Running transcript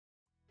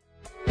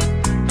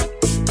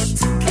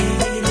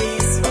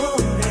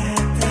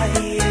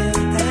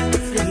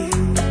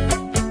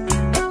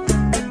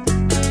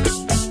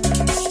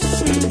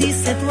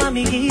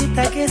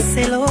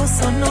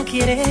no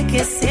quiere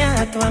que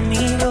sea tu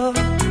amigo.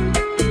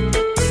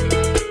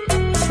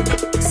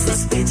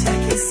 Sospecha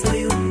que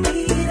soy un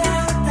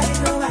pirata y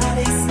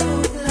robaré su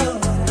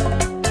flor.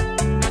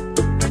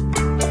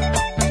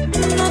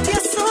 No te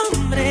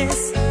asombres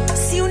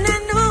si una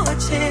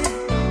noche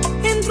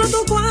entro a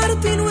tu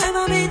cuarto y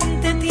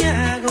nuevamente te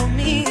hago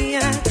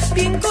mía.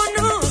 Bien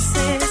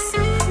conoces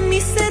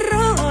mis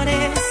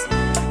errores,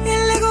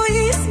 el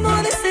egoísmo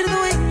de ser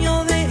dueño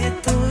de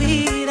tu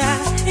vida.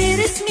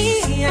 Eres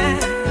mía,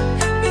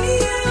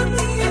 mía,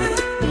 mía.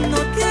 No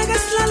te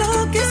hagas la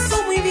loca, eso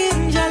muy bien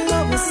ya lo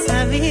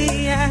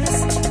sabías.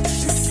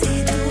 Si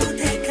tú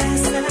te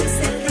casas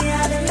el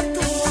día de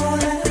tu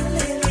boda,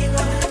 le digo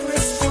a tu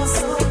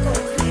esposo con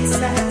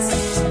risas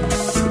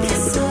que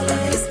solo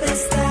es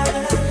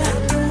prestada la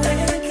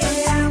mujer que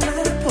ama,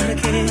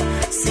 porque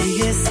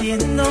sigue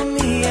siendo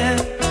mía,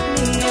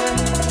 mía,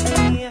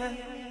 mía,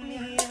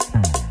 mía.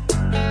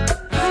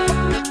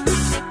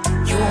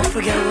 You won't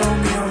forget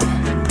Romeo.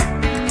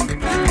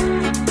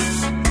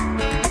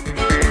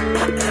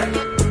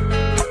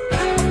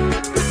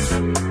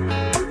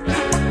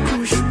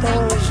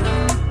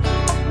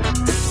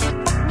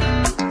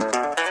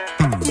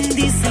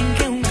 Dicen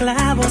que un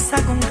clavo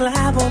saca un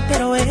clavo,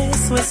 pero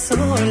eso es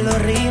solo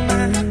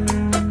rima.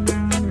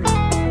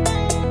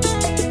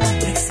 No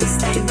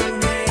existe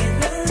una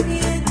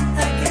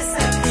herramienta que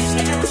saque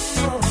mi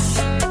amor.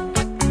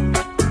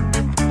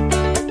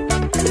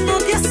 No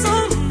te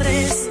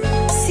asombres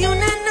si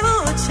una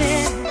noche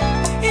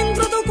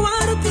entro a tu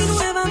cuarto y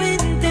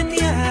nuevamente te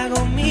hago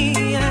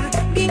mía.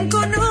 Bien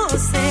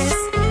conoces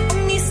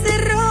mis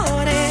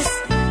errores,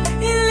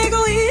 el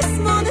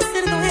egoísmo de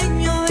ser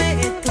dueño de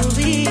tu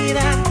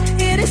vida.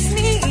 Eres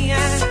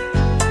mía,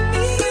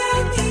 mía,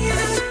 mía.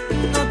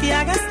 No te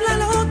hagas la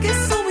loca,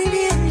 eso muy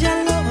bien ya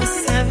lo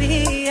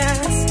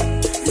sabías.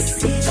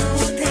 Si tú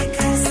te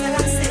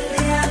casas el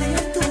día de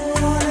tu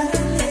boda,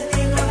 le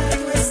digo a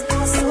tu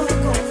esposo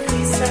con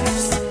risas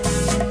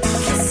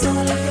que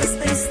solo es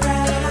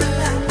prestada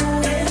la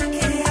mujer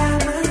que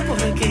ama,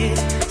 porque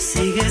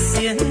sigue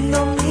siendo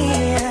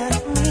mía,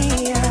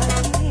 mía,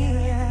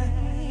 mía,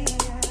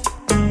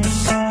 mía.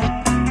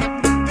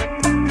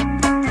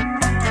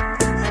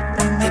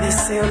 Te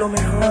deseo lo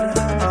mejor,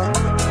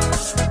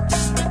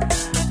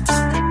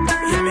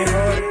 y el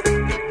mejor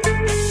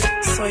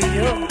soy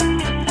yo,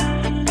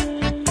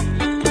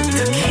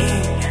 the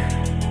king.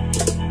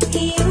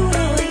 You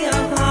know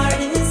your heart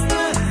is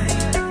mine,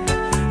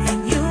 and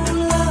you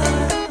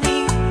love me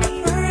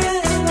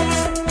forever.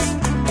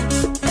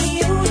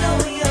 You know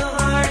your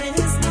heart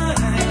is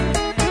mine,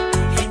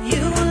 and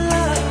you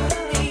love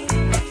me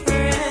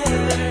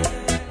forever.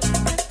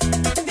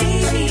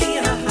 Baby,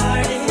 your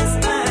heart is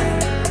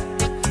mine,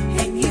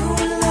 and you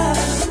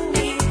love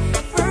me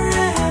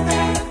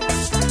forever.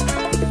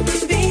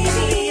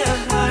 Baby, your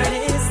heart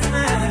is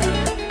mine,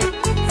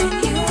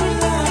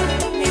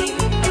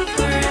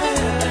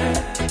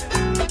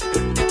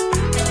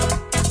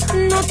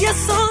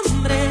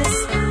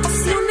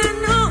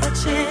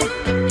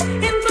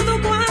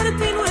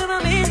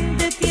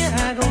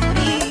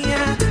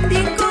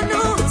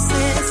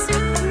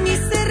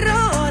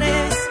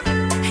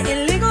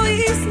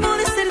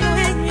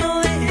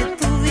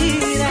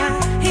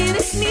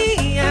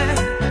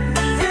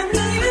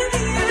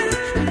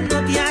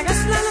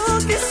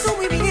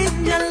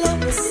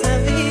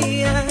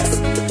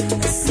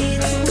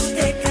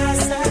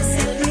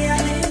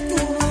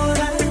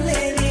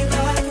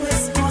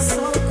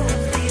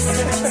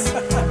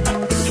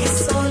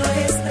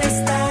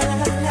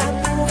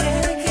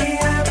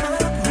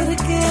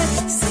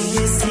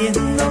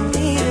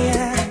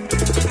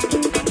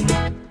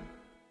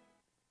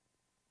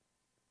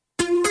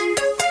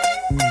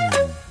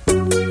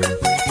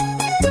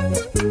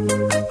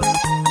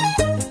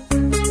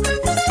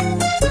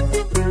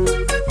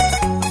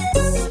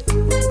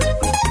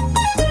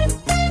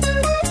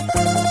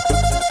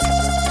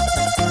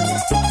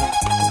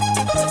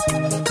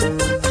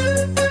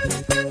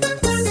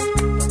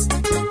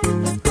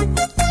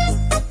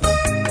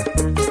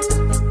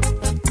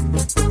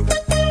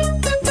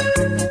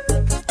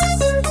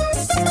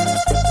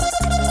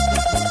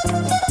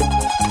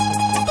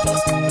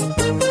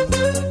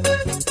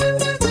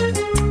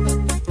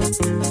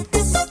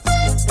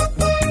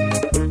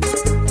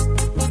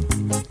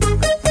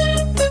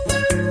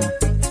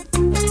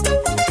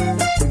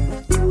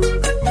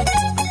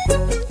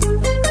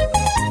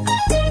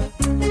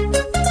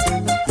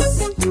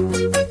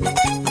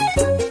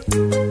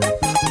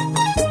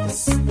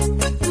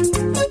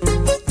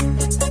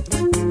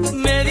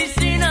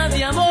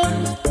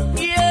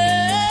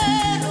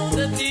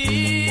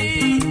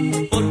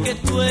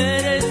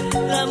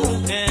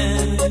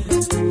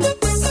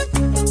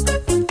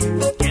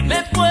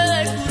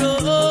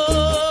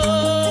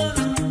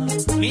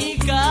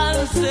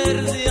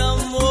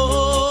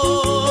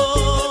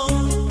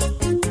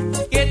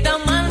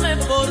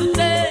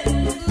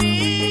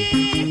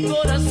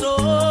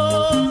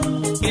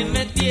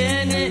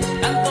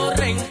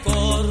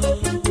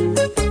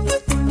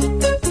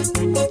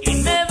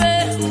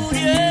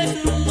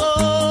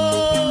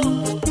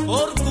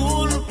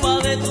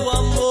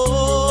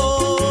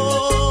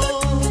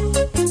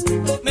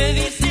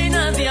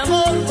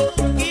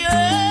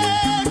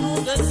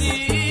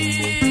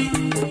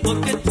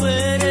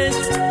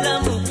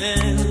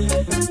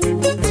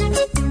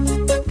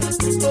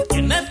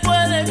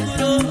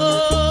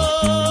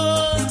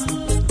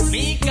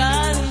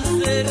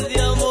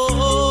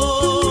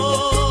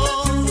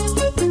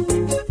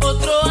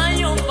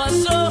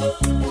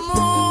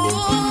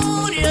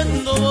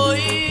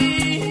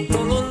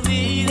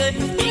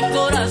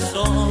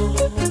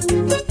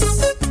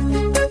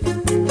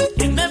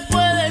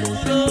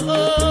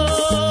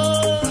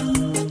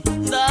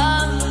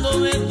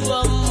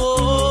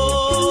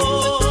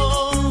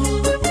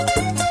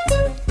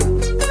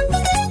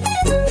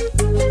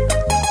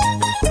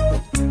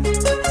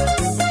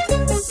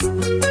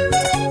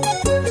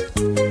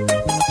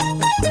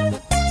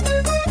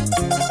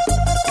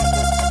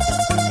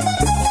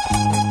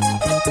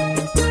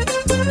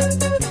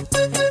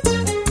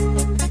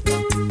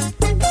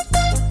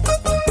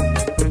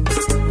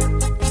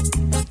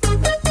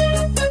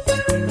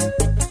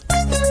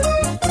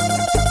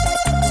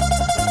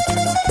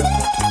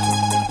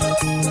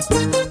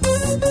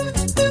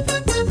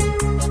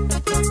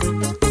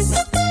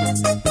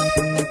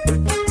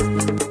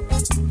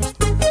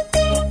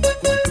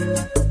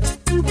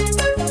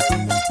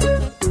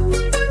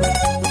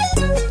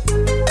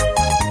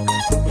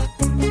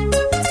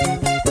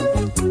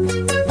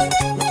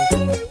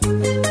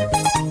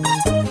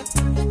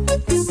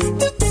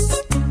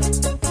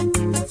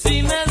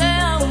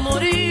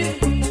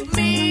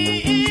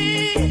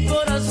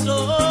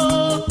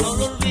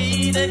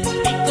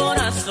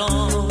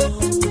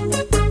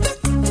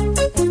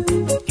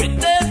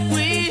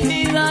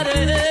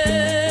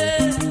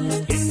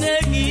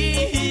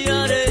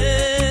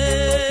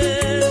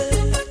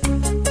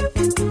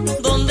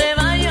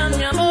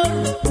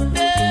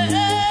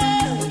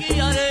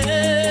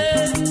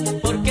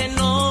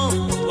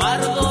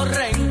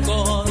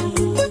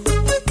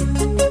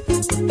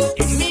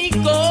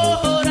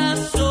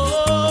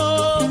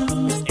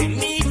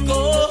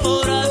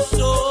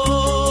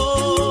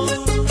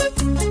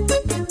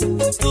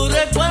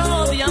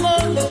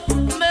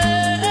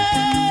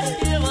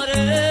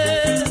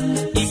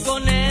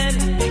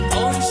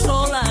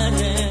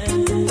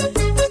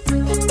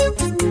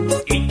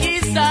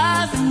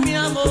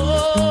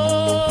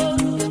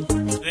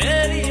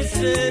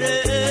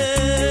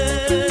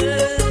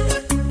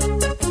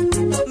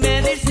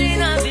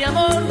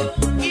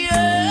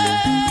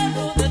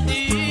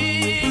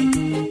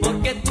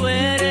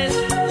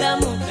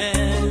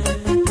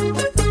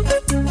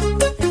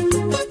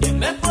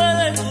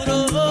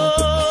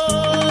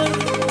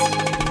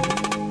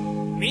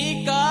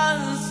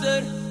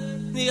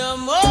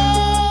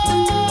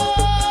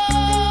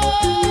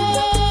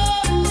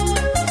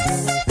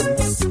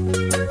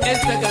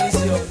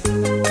 canción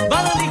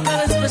va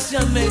dedicada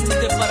especialmente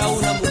para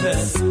una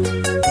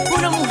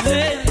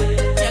mujer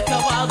que ha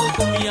acabado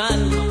con mi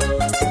alma,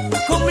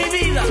 con mi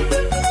vida.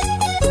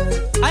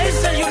 A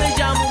esa yo le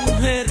llamo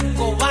mujer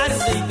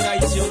cobarde y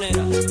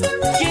traicionera,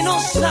 que no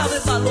sabe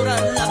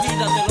valorar la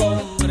vida del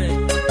hombre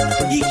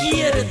y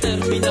quiere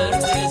terminar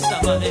de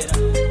esa manera.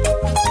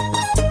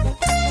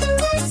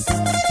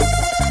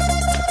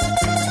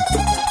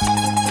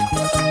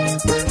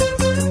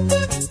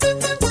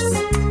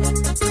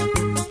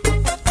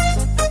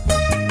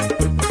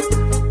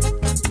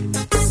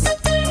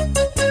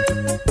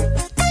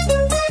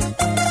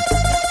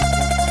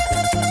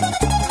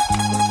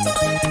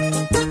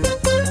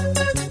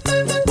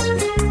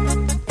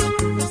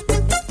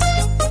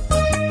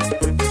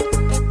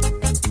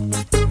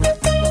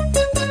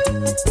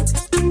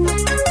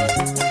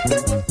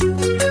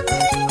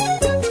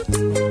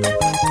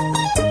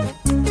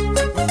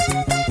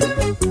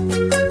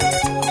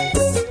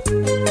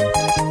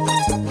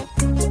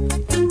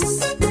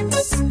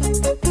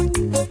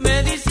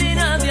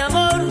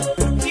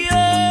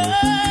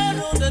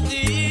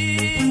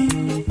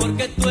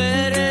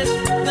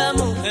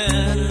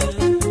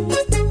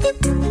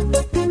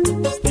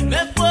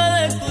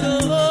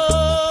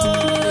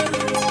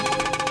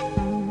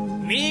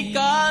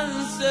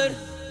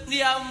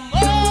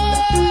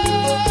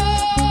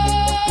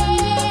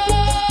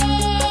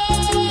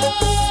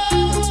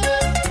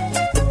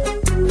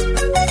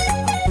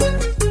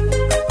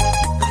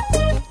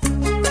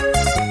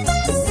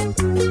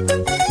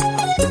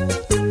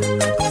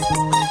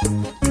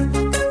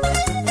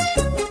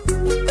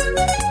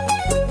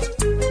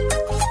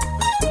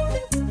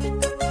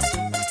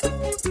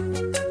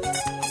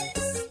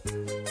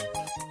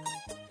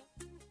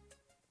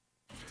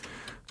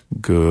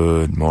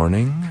 Good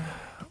morning.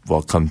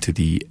 Welcome to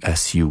the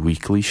SU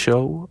Weekly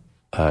Show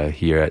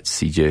here at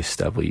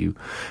CJSW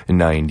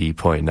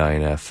 90.9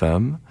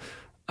 FM.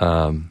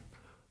 I'm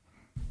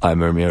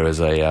Ermir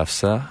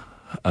Rezai-Afsa,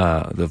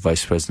 the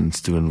Vice President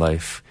Student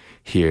Life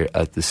here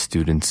at the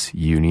Students'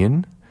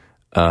 Union.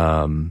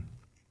 Hello,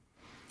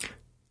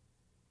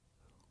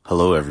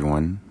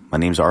 everyone. My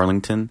name's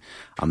Arlington.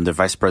 I'm the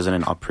Vice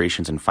President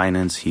Operations and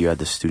Finance here at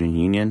the Student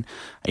Union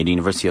at the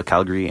University of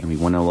Calgary, and we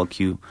want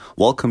to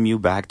welcome you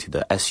back to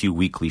the SU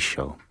Weekly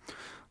Show.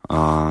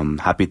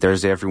 Happy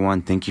Thursday,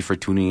 everyone. Thank you for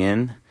tuning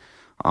in.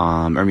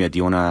 Ermia, do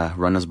you want to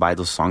run us by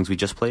those songs we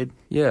just played?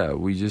 Yeah,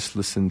 we just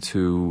listened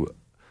to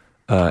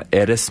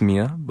Eres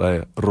Mia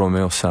by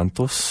Romeo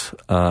Santos,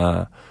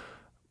 a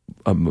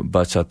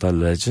bachata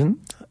legend,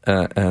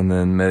 and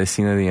then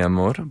Medicina de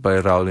Amor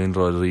by Raulín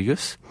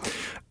Rodriguez.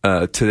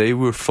 Today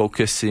we're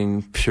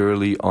focusing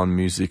purely on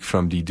music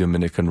from the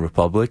Dominican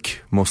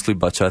Republic, mostly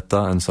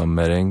bachata and some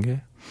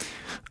merengue.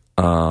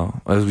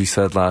 As we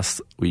said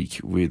last week,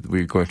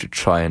 we're going to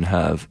try and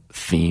have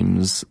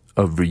themes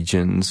of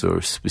regions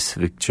or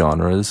specific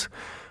genres,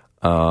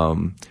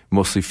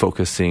 mostly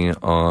focusing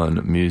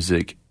on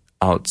music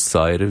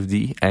outside of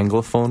the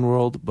Anglophone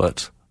world,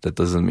 but that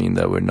doesn't mean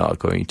that we're not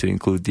going to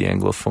include the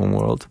Anglophone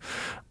world.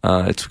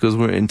 It's because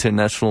we're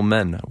international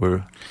men.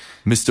 We're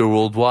Mr.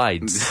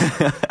 Worldwide.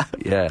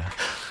 Yeah.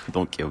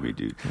 Don't kill me,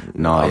 dude.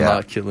 No, I'm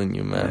not killing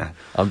you, man. Yeah.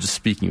 I'm just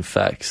speaking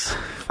facts.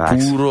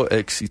 Puro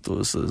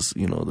éxitos, as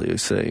they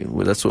say.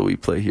 Well, that's what we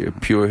play here.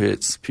 Pure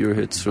hits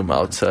from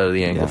outside of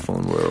the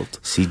Anglophone world.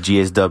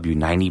 CJSW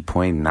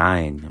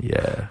 90.9.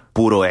 Yeah.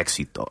 Puro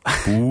éxito.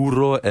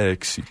 Puro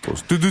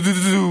éxitos.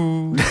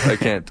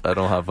 I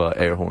don't have an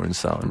air horn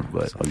sound,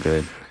 but it's all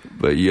good.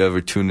 But you ever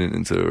tune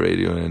into the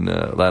radio in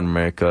Latin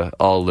America,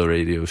 all the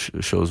radio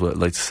shows what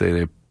like to say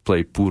they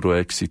play puro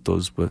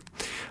éxitos, but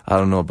I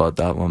don't know about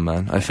that one,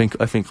 man. I think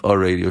our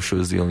radio show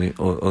is the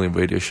only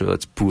radio show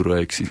that's puro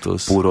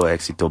éxitos. Puro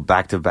éxito,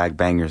 back-to-back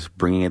bangers,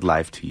 bringing it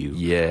live to you.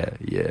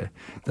 Yeah.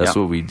 That's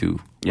what we do.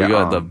 We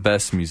got the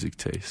best music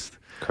taste.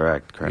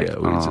 Correct. Yeah,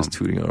 we're just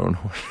tooting our own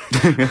horn.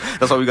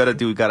 That's what we gotta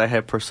do. We gotta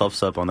hype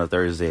ourselves up on a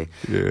Thursday.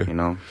 Yeah.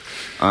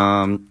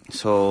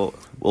 So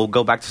we'll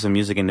go back to some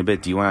music in a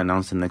bit. Do you want to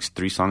announce the next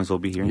 3 songs we'll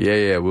be hearing?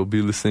 Yeah. We'll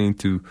be listening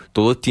to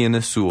Todo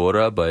Tiene Su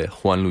Hora by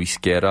Juan Luis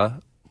Guerra,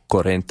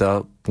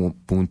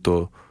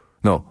 4.40.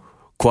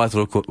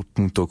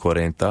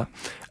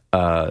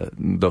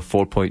 The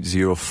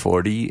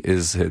 4.040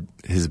 is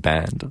his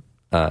band.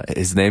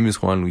 His name is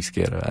Juan Luis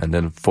Guerra, and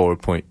then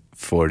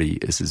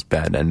 4.40 is his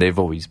band, and they've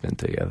always been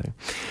together.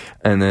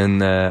 And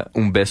then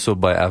Un Beso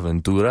by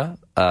Aventura,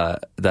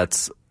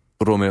 that's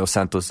Romeo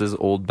Santos'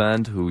 old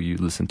band, who you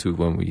listened to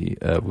when we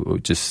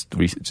just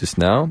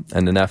now.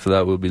 And then after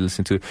that, we'll be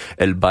listening to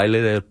El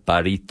Baile del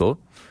Parrito.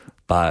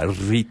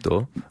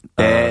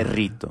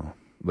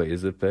 Wait,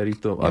 is it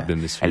perrito? Yeah. I've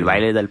been misreading. El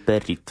Baile del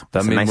Perrito.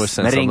 That made more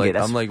sense.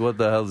 I'm like, what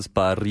the hell is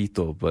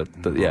parrito? But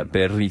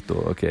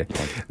perrito, okay.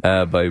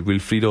 By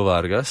Wilfrido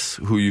Vargas,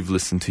 who you've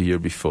listened to here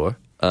before.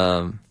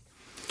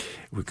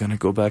 We're gonna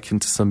go back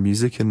into some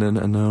music and then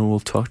we'll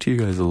talk to you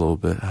guys a little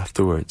bit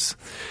afterwards.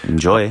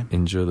 Enjoy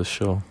the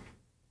show.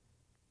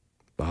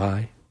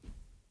 Bye.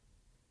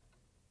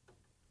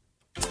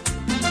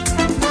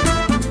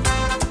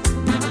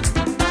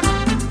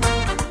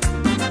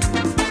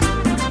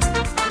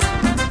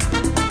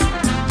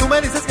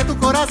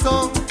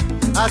 corazón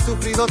ha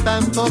sufrido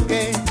tanto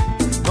que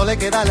no le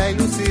queda la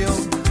ilusión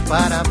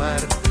para amar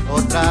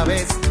otra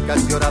vez. Que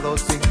has llorado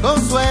sin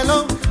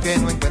consuelo, que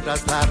no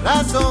encuentras la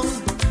razón.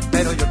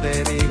 Pero yo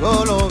te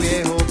digo, lo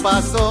viejo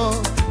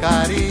pasó,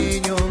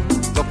 cariño,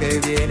 lo que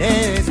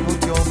viene es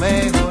mucho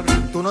mejor.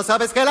 Tú no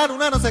sabes que la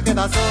luna no se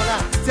queda sola,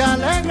 se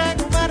alegra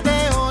en un mar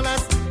de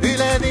olas y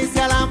le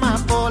dice a la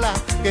amapola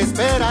que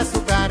espera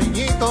su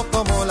cariñito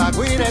como la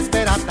guira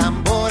espera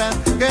tambora,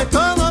 que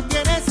todo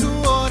tiene su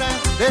hora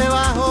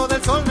debajo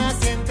del sol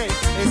naciente.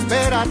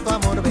 Espera tu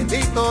amor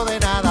bendito, de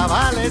nada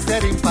vale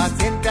ser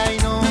impaciente. Ay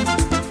no,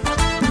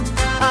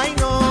 ay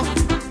no.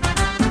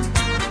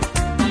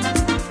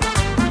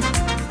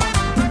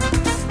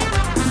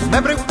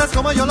 Me preguntas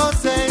cómo yo lo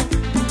sé,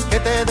 que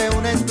te dé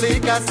una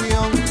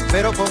explicación,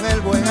 pero con el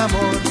buen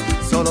amor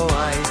solo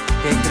hay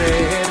que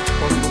creer.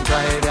 Por un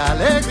traje de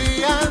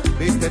alegría,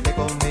 vístete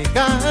con mi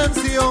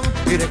canción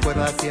y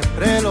recuerda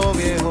siempre lo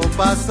viejo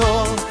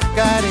pasó,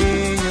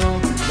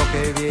 cariño, lo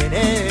que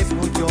viene es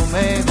mucho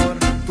mejor.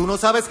 Tú no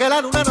sabes que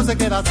la luna no se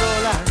queda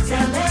sola, se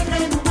alegra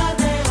en un mar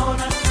de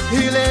olas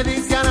y le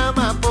dice a la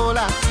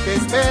amapola que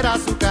espera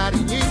su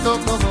cariñito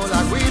como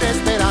la guira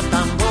espera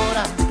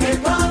tambora, que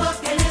todo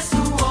tiene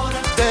su hora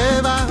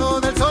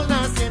debajo del sol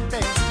naciente.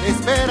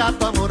 Espera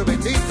tu amor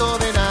bendito,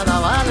 de nada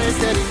vale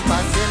ser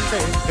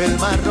impaciente. El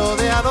mar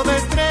rodeado de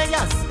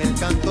estrellas, el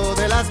canto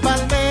de las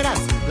palmeras,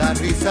 la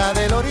risa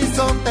del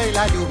horizonte y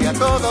la lluvia,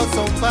 todos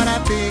son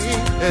para ti.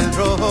 El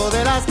rojo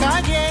de las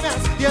cayenas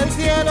y el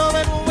cielo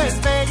de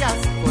nubes bellas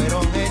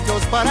fueron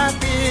hechos para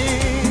ti,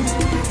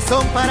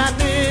 son para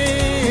ti.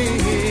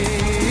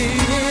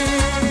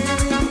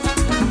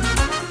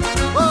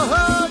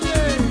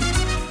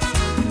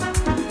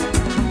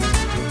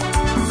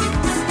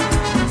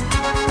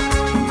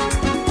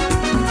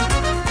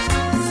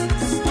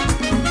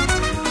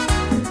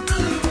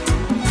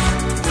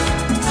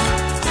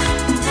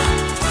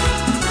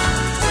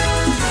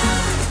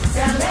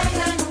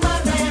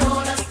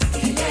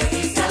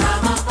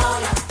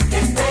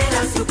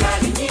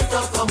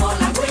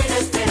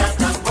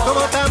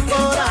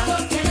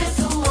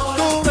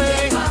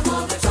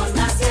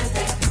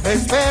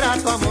 Espera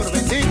tu amor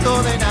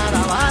bendito, de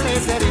nada vale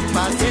ser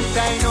impaciente.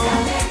 Ay no,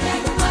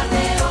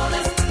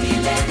 y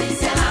le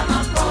dice a la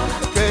amapola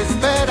que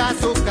espera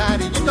su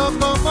cariñito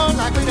como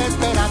la guira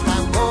espera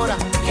tambora,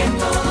 que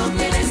todo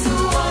tiene su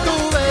hora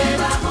tú ves,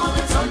 debajo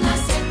del sol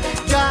naciente.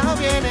 ya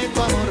viene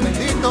tu amor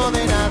bendito,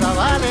 de nada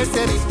vale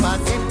ser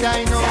impaciente.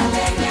 Ay no, Se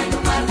alegra en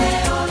un mar de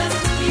olas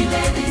y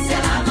le dice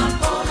a la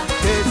amapola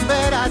que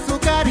espera su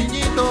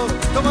cariñito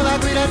como la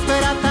guira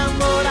espera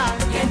tambora,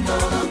 que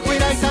todo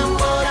guira y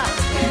tambora,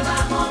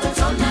 debajo del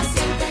sol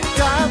naciente.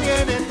 ya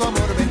viene tu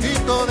amor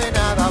bendito, de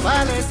nada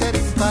vale ser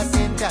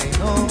impaciente. Ay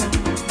no,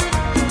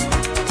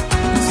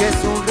 si es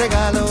un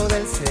regalo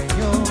del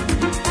Señor,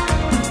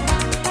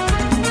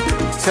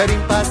 ser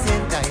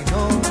impaciente. Ay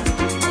no,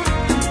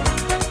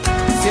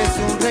 si es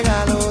un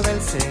regalo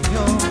del Señor.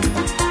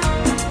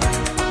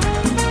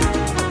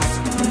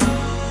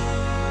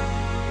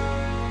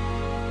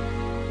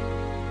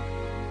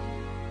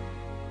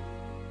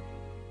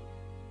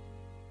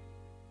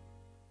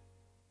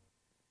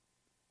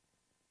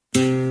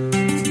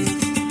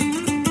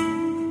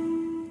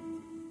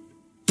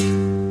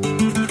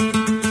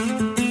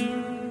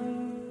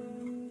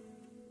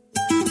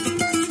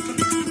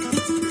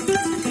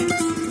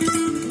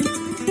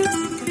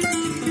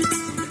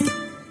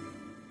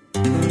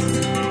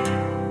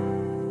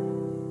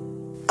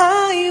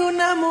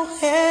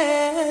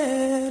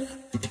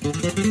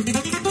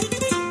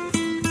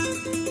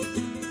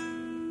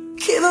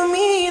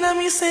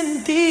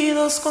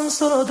 Sentidos con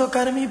solo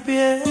tocar mi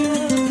piel,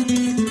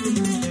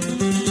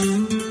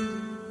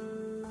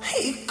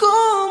 y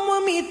como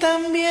a mí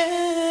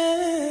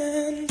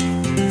también.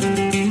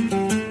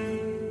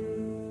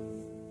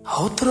 A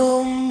otro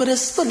hombre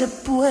esto le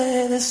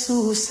puede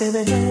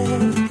suceder,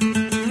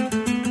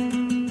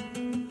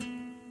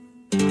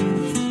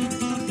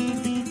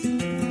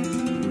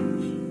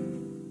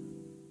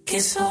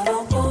 que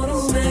solo por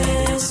un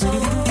beso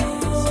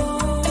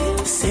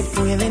se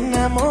puede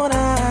enamorar.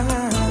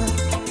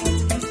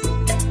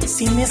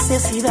 Sin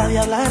necesidad de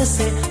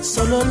hablarse,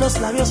 solo los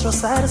labios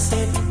rozarse,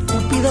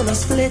 Cupido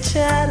los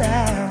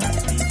flechará.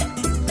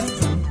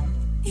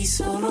 Y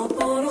solo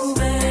por un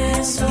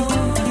beso,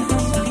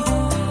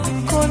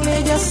 con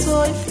ella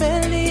soy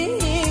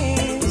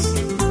feliz.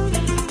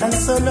 Tan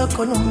solo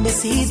con un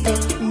besito,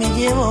 me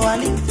llevo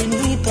al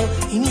infinito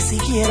y ni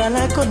siquiera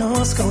la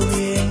conozco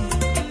bien.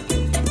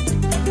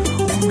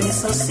 Un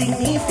beso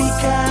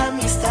significa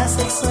amistad,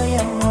 sexo y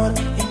amor.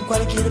 En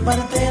cualquier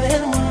parte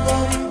del mundo,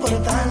 no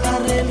importa la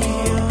religión.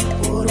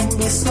 Por un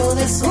beso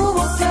de su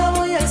boca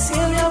voy al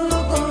cielo y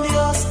hablo con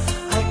Dios.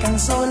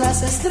 Alcanzo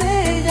las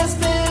estrellas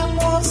de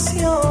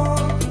emoción.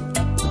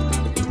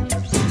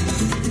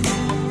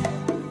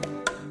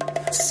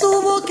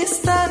 Su boca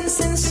es tan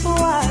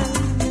sensual,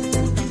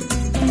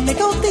 me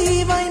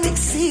cautiva y me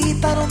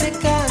excita. No me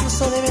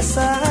canso de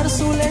besar,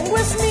 su lengua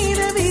es mi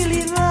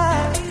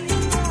debilidad.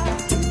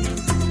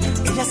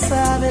 Ella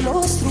sabe de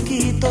los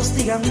truquitos,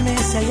 díganme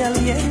si hay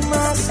alguien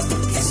más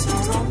que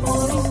solo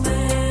por un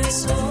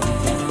beso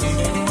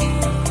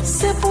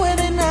se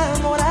puede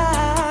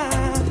enamorar.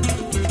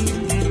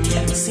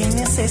 Sin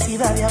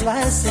necesidad de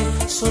hablarse,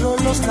 solo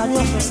los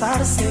labios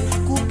besarse,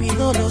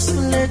 Cupido los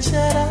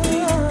flechará.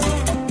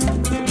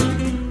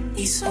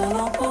 Y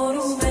solo por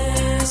un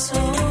beso,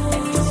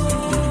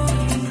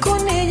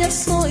 con ella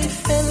soy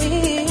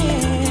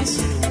feliz.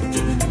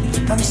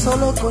 Tan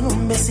solo con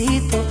un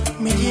besito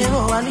me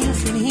llevo al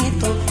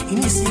infinito y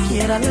ni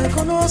siquiera le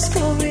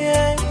conozco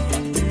bien.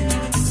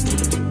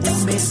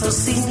 Un beso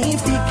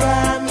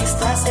significa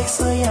amistad,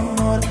 sexo y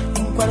amor.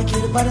 En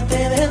cualquier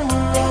parte del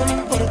mundo, no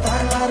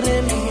importa la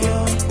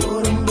religión.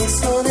 Por un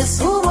beso de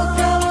su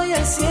boca voy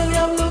al cielo y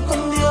hablo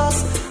con Dios.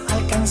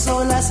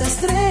 Alcanzó las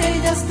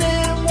estrellas de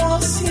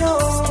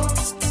emoción.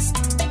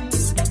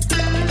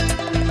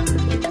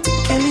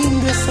 Qué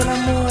lindo es el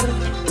amor.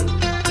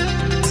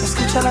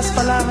 Escucha las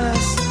palabras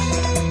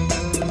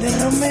de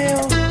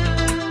Romeo.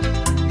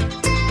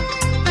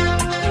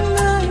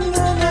 Na,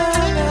 na, na,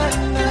 na,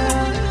 na.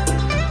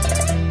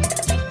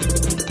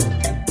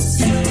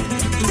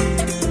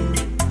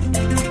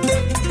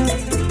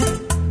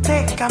 De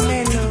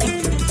Camelo.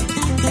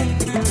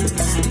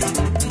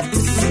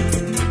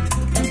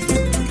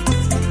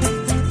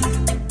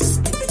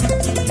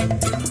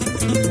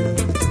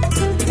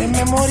 En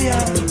memoria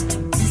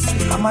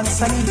a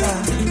Manzanita.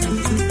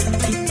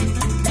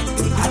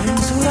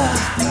 Aventura.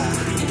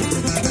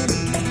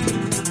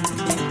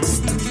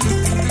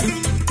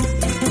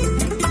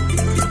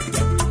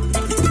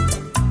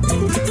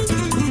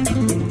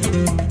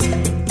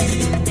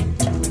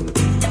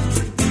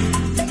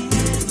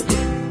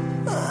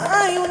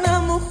 Hay una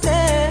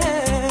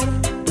mujer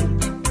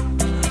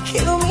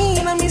que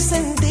domina mis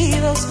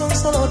sentidos con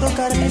solo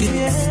tocar mi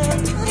piel,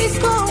 y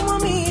como a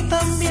mí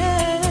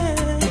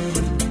también,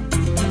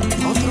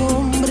 otro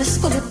hombre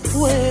esto le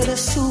puede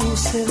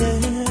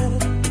suceder.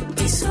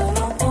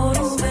 Solo por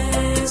un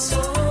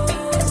beso.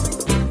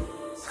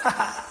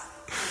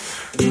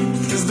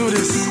 Let's do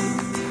this.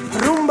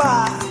 Rumba.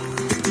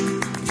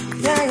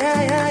 Yeah, yeah,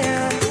 yeah,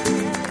 yeah.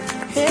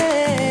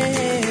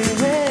 Hey,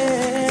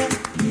 hey.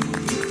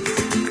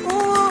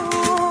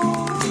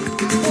 Ooh,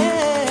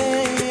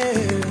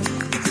 hey,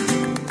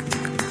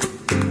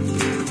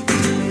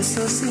 yeah.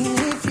 Eso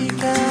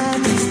significa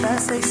amistad,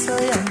 sexo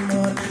y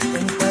amor.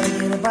 En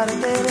cualquier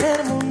parte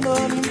del mundo,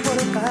 no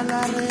importa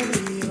la religión.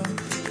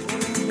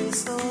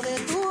 De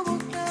tu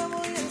boca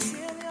voy al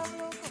cielo y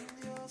hablo con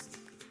Dios.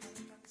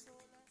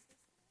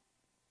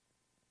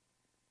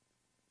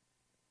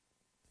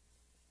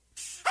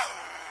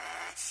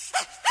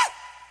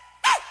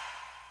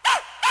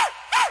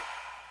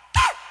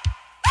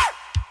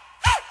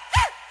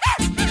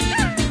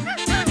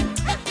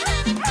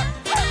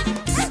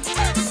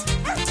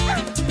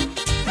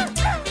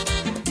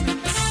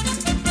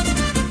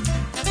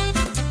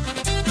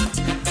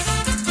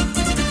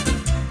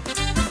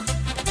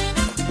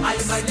 Hay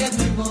un baile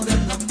muy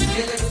moderno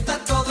que le gusta a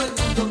todo el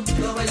mundo.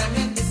 Lo bailan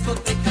en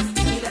discotecas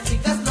y las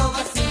chicas lo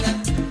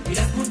vacilan. Y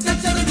las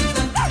muchachas lo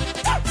gritan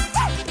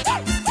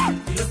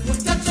y los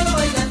muchachos lo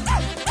bailan.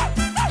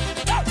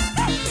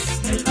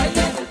 El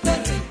baile del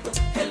perrito,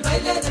 el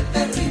baile del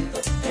perrito,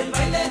 el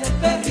baile del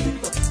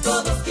perrito.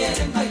 Todos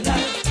quieren bailar.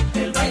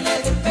 El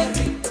baile del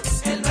perrito,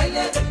 el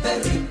baile del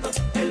perrito,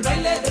 el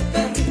baile del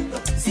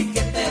perrito. Sí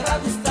que te va a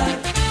gustar.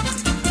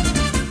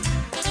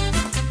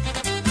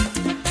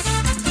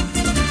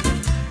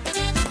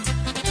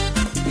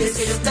 Y es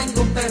que yo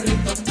tengo un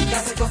perrito que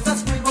hace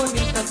cosas muy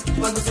bonitas.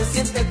 Cuando se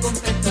siente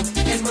contento,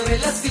 él mueve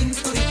la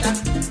cinturita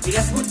y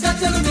las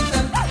muchachas lo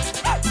imitan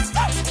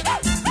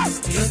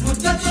y los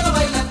muchachos lo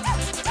bailan.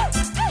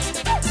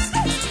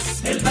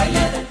 El baile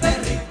del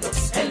perrito,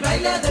 el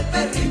baile del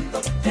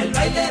perrito, el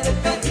baile del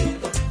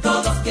perrito.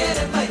 Todos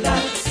quieren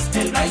bailar.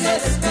 El baile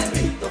del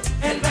perrito,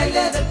 el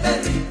baile del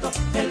perrito,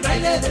 el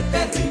baile del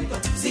perrito.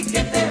 Sí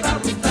que te va a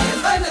gustar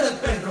el baile del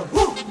perro.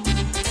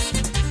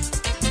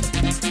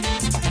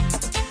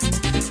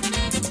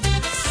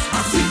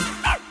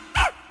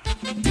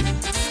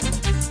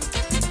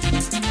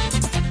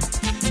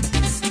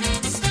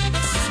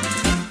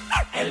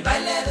 El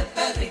baile del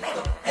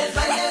perrito, el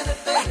baile del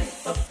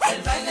perrito,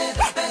 el baile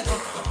del perrito.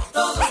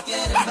 Todos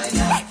quieren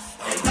bailar.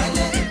 El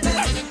baile del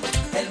perrito,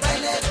 el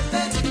baile del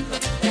perrito,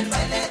 el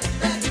baile del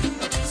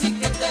perrito. Sí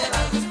que te va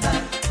a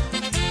gustar.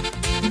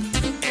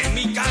 En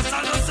mi casa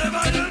no se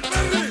baila el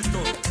perrito.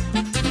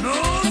 No,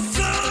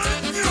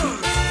 señor.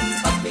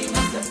 Papi,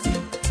 no seas así,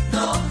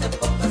 no te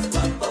pongas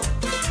guapo.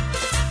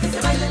 Ese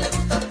baile le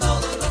gusta a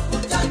todos los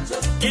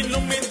muchachos. Que no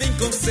me den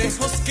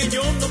consejos que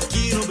yo no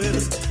quiero ver.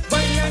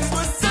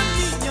 Bailando esa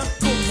niña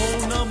como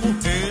una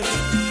mujer.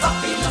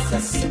 Papi, no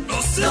seas así, No,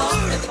 no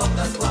señor. te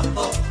pongas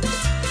guapo.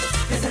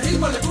 Ese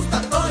ritmo le gusta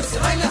a todos y se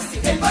baila así.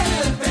 El baile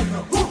del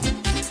perro.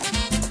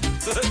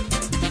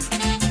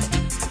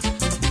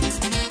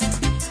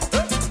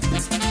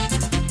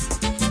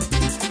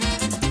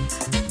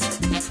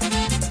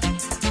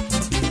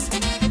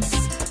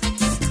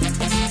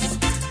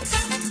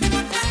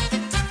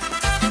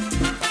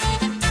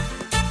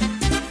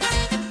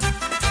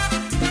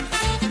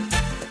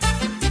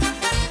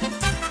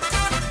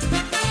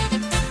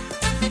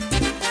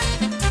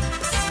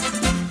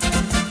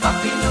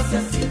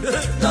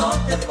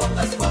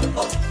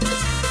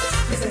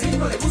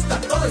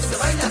 todo y se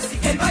baila así.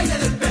 El baile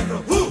del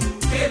perro,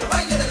 que lo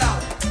baile de lado,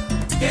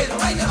 que lo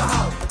baile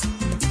bajado,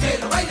 que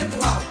lo baile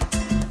empujado,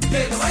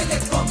 que lo baile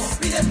como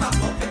pide el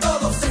mambo, que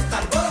todo se está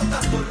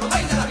alborotando. Lo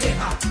baila la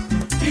vieja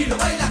y lo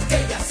baila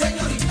aquella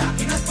señorita,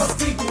 y no es por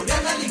figura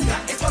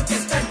analítica, es porque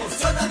está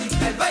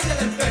emocionadita. El baile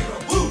del perro,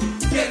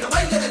 que lo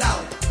baile de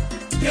lado,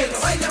 que lo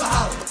baile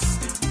bajado,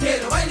 que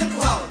lo baile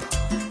empujado,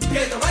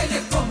 que lo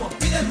baile como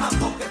pide el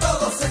mambo, que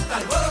todo se está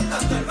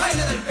alborotando. El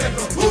baile del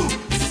perro,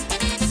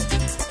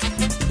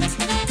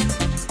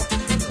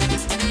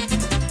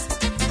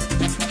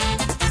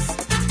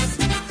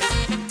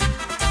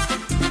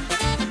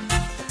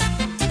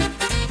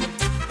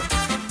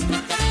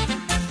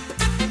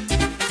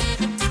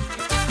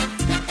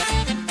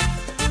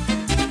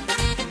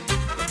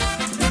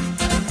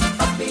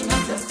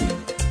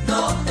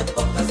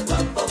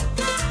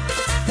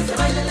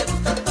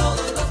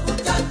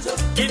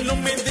 Que no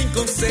me den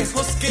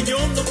consejos que yo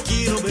no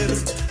quiero ver.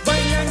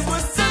 Bailando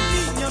esa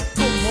niña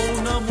como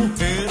una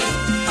mujer.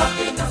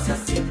 papi, no sea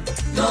así,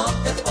 no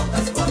te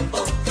pongas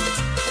guapo.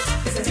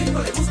 Ese ritmo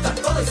le gusta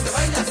todo y se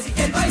baila así.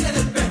 El baile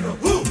del perro,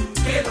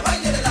 que lo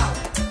baile de lado,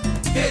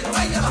 que lo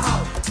baile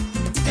bajado,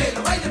 que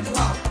lo baile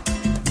empujado,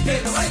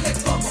 que lo baile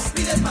como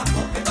pide el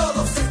mambo, que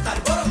todo se está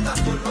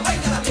alborotando. Lo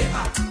baila la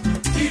vieja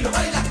y lo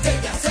baila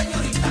aquella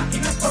señorita, y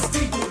no es por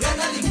figura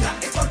analítica,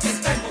 es porque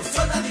está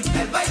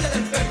emocionadita. El baile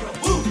del perro,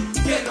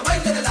 que lo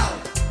baile de lado,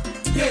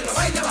 que lo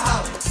baile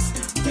bajado,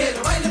 que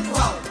lo baile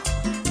empujado,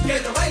 que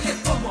lo baile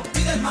como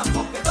pide el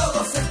mambo, que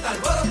todo se está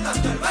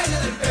alborotando. El baile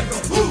del perro,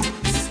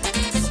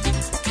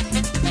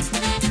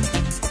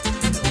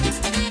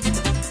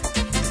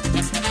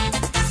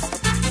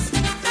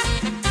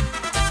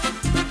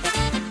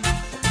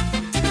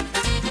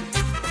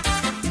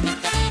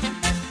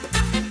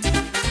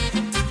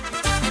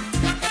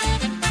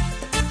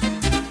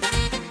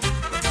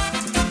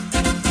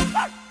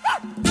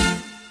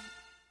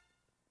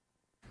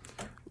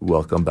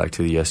 Welcome back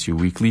to the SU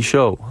Weekly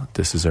Show.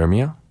 This is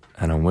Ermia,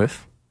 and I'm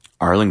with...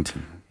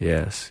 Arlington.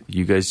 Yes,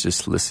 you guys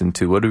just listened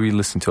to... What did we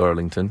listen to,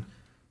 Arlington?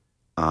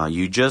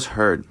 You just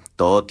heard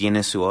Todo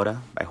Tiene Su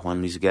Hora by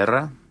Juan Luis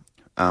Guerra.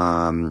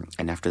 And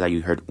after that,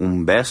 you heard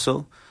Un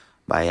Beso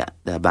by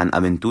the band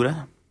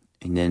Aventura.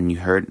 And then you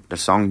heard the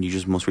song you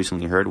just most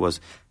recently heard was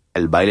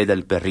El Baile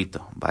del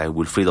Perrito by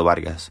Wilfrido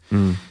Vargas.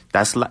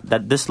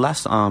 This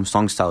last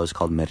song style is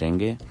called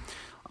merengue.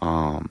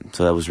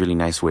 So that was really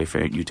nice way for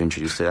you to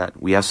introduce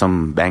that. We have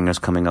some bangers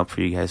coming up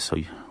for you guys, so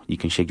you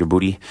can shake your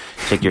booty,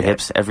 shake your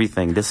hips,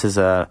 everything. This is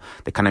the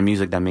kind of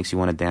music that makes you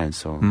want to dance.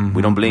 So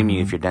we don't blame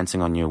you if you're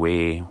dancing on your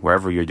way,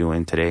 wherever you're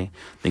doing today.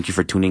 Thank you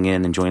for tuning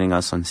in and joining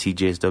us on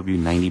CJSW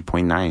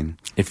 90.9.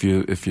 If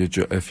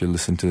you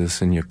listen to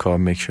this in your car,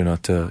 make sure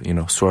not to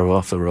swerve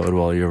off the road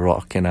while you're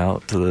rocking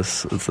out to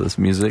this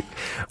music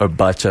or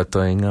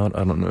bachatoing out.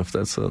 I don't know if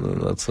that's for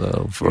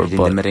the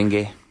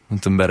merengue.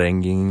 The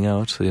merenguing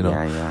out,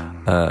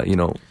 Yeah.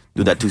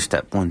 Do that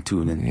two-step, 1,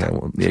 2, then... Yeah,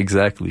 well,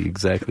 exactly.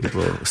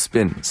 Well,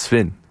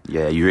 spin.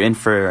 Yeah, you're in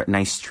for a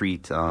nice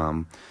treat.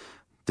 We're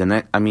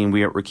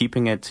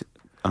keeping it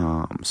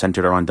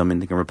centered around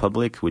Dominican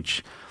Republic,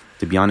 which,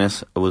 to be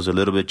honest, it was a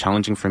little bit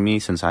challenging for me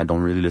since I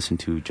don't really listen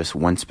to just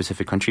one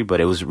specific country,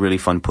 but it was really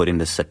fun putting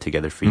this set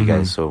together for you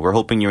guys. So we're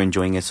hoping you're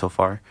enjoying it so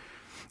far.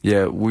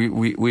 Yeah,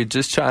 we're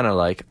just trying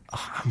to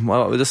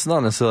this is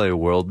not necessarily a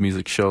world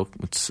music show.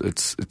 It's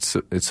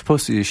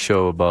supposed to be a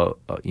show about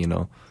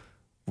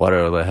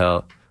whatever the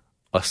hell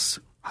us.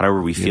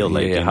 However we feel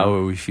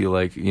however we feel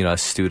like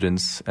as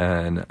students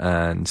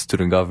and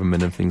student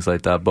government and things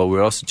like that. But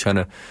we're also trying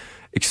to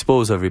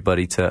expose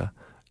everybody to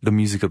the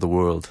music of the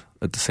world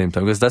at the same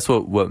time, because that's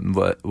what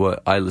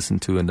I listen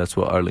to, and that's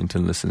what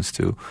Arlington listens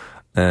to,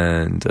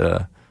 and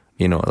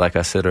like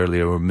I said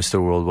earlier, we're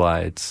Mr.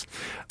 Worldwide.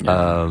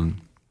 Yeah.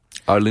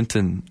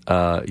 Arlington,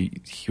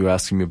 you were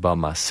asking me about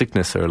my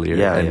sickness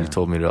earlier, you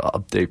told me to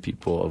update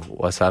people of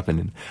what's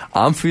happening.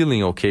 I'm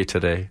feeling okay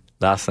today.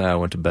 Last night I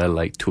went to bed at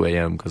like 2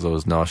 a.m. because I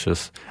was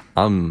nauseous.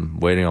 I'm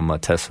waiting on my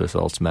test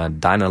results, man.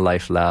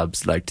 DynaLife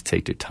Labs like to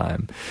take their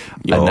time.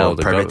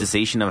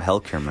 Privatization of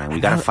healthcare, man.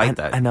 We got to fight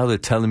that. And now they're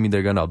telling me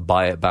they're going to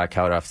buy it back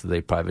out after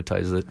they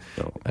privatize it.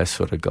 I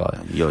swear to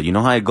God. You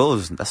know how it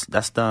goes. That's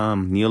the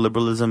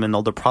neoliberalism and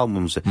all the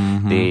problems.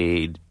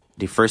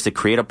 They first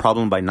create a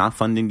problem by not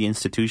funding the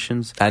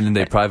institutions, and then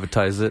they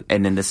privatize it,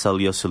 and then they sell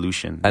you a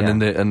solution, and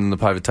then the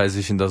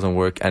privatization doesn't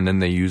work, and then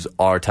they use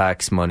our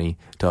tax money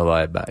to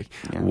buy it back.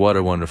 Yeah. What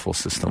a wonderful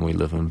system we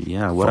live in.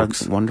 Yeah, what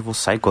a wonderful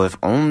cycle. If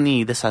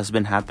only this has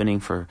been happening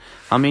for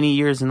how many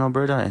years in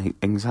Alberta?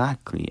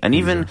 Exactly. And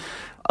even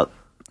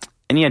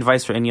any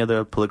advice for any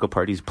other political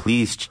parties,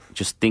 please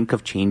just think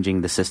of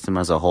changing the system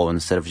as a whole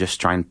instead of just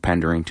trying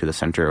pandering to the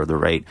center or the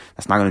right.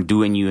 That's not going to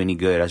do you any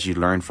good, as you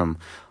learn from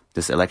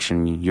this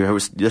election.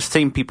 The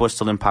same people are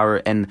still in power,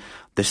 and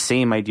the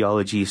same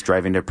ideology is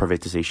driving their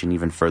privatization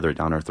even further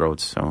down our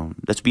throats. So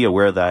let's be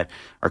aware that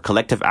our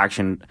collective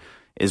action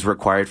is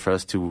required for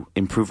us to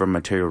improve our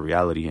material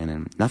reality,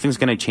 and nothing's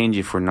going to change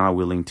if we're not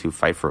willing to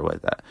fight for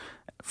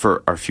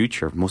for our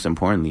future, most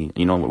importantly.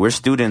 You know, we're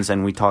students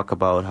and we talk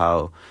about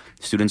how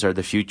students are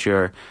the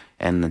future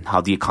and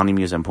how the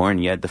economy is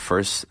important. Yet the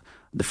first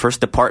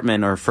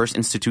department or first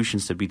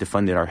institutions to be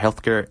defunded are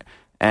healthcare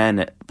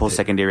and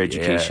post-secondary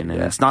education.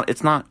 And it's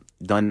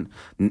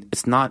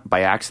not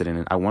by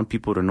accident. I want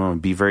people to know and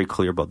be very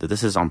clear about that.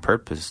 This is on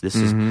purpose. This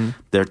is,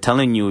 they're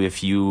telling you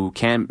if you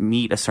can't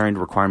meet a certain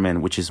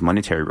requirement, which is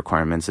monetary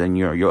requirements, then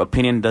your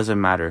opinion doesn't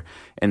matter.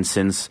 And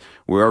since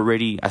we're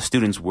already, as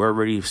students, we're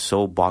already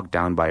so bogged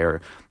down by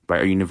our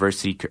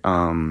university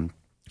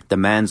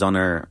demands on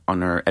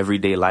our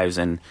everyday lives,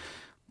 and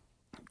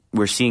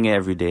we're seeing it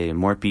every day.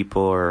 More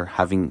people are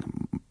having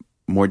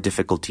more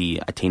difficulty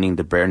attaining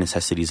the bare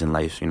necessities in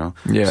life, you know?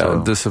 Yeah, so,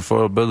 this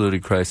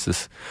affordability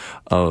crisis,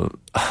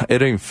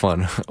 it ain't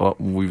fun.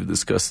 We've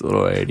discussed it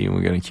already, and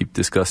we're going to keep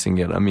discussing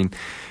it. I mean,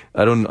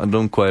 I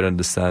don't quite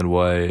understand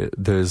why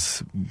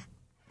there's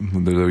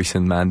the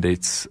recent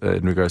mandates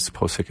in regards to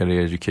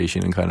post-secondary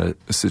education and kind of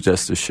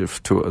suggest a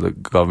shift to the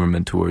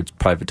government towards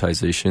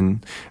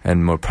privatization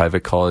and more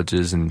private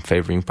colleges and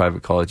favoring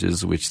private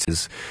colleges, which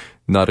is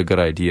not a good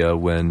idea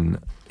when,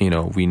 you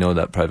know, we know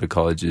that private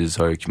colleges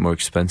are more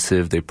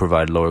expensive. They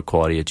provide lower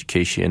quality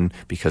education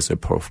because they're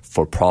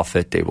for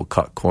profit. They will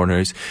cut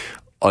corners.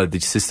 The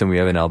system we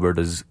have in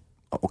Alberta is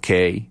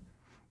okay.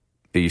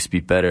 It used to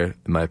be better,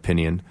 in my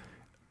opinion.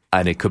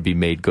 And it could be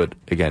made good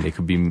again. It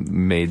could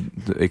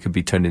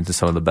be turned into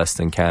some of the best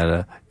in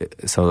Canada,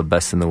 some of the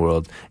best in the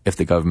world, if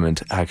the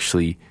government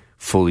actually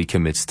fully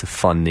commits to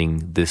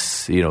funding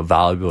this, you know,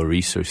 valuable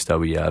resource that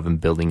we have and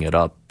building it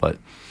up. But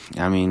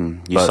I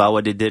mean, you saw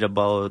what they did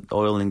about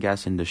oil and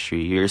gas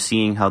industry. You're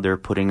seeing how they're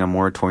putting a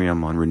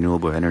moratorium on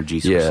renewable energy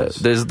sources.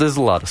 Yeah, there's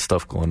a lot of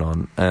stuff going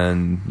on,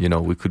 and you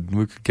know we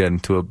could get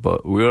into it,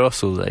 but we're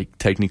also like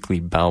technically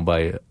bound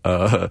by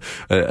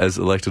as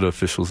elected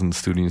officials in the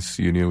students'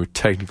 union. We're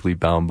technically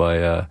bound by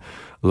a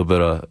little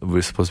bit of,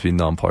 we're supposed to be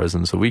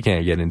nonpartisan, so we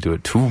can't get into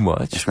it too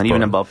much. It's not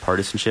even about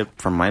partisanship.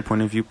 From my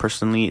point of view,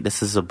 personally,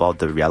 this is about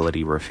the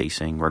reality we're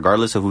facing.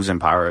 Regardless of who's in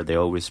power,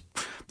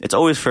 it's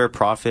always for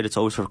profit. It's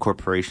always for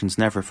corporations,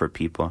 never for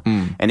people.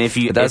 And if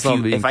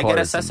I get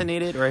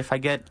assassinated or if I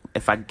get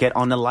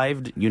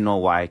unalived, you know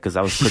why? Because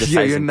I was criticizing.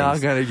 Yeah, you're not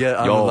gonna get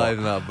unalived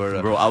in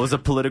Alberta, bro.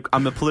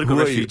 I'm a political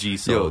refugee.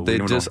 So they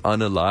just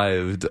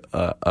unalived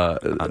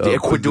the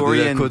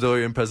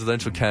Ecuadorian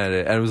presidential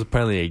candidate, and it was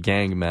apparently a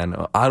gang,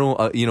 man. I don't,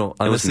 honestly,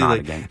 it was not like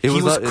a gang. he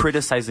was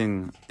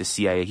criticizing the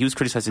CIA. He was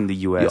criticizing the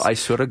U.S. I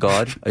swear to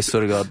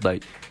God,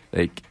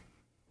 like.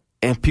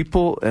 And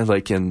people,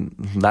 like in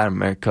Latin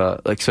America,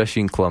 like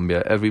especially in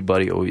Colombia,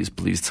 everybody always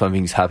believes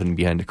something's happening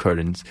behind the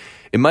curtains.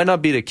 It might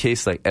not be the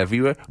case like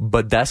everywhere,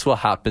 but that's what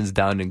happens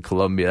down in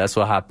Colombia. That's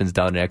what happens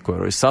down in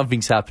Ecuador.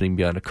 Something's happening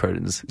behind the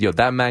curtains.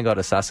 That man got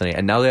assassinated,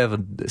 and now they have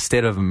a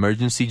state of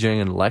emergency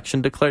during an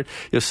election declared.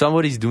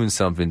 Somebody's doing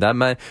something. That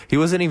man, he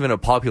wasn't even a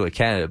popular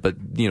candidate, but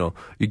you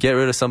get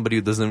rid of somebody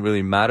who doesn't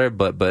really matter,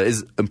 but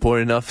is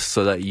important enough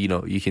so that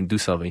you can do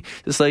something.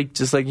 Just like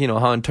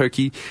how in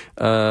Turkey,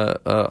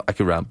 I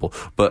could ramble,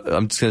 but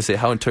I'm just gonna say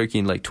how in Turkey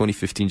in like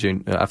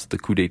 2015 after the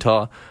coup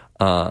d'état,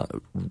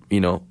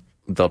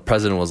 the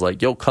president was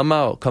like, yo, come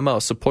out,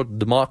 support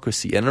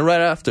democracy. And then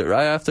right after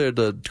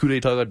the coup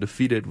d'etat got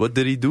defeated, what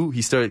did he do?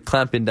 He started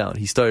clamping down.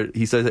 He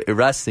started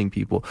arresting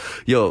people.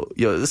 Yo,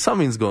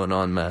 something's going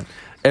on, man.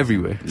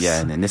 Everywhere.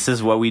 Yeah, and this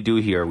is what we do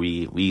here.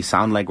 We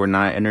sound like we're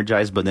not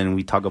energized, but then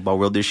we talk about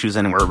world issues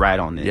and we're right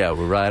on it. Yeah,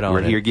 we're right on it.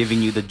 We're here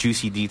giving you the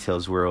juicy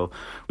details where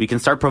we can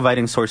start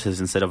providing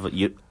sources instead of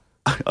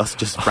us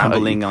just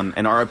rambling on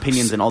and our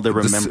opinions and all the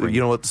remembering.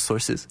 You know what the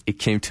source is? It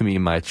came to me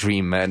in my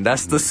dream, man.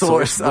 That's the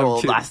source, bro.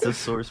 That's the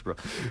source, bro.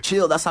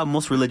 Chill. That's how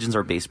most religions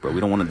are based, bro.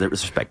 We don't want to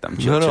disrespect them.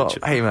 Chill.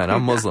 Hey, man,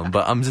 I'm Muslim,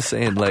 but I'm just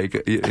saying,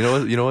 like, you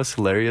know what's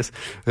hilarious?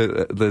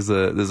 There's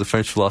a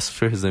French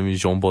philosopher. His name is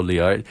Jean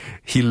Baudrillard.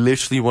 He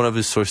literally, one of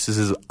his sources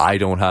is, I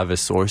don't have a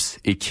source.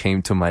 It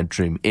came to my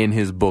dream in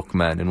his book,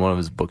 man. In one of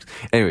his books.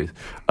 Anyways,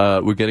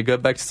 we're gonna go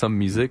back to some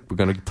music. We're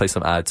gonna play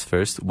some ads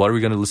first. What are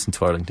we gonna listen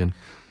to, Arlington?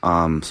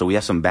 So we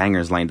have some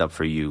bangers lined up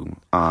for you.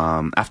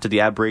 After the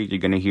ad break, you're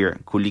going to hear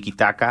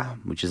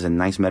Kulikitaka, which is a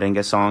nice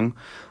merengue song.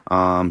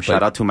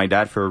 Shout out to my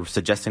dad for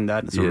suggesting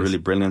that. It's a really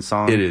brilliant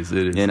song. It is.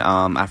 And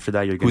after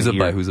that, you're going to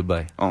hear... Who's it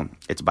by? Oh,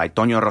 it's by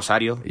Toño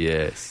Rosario.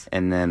 Yes.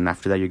 And then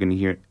after that, you're going to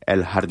hear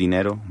El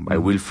Jardinero by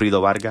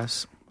Wilfrido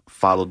Vargas,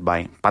 followed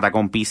by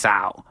Patacón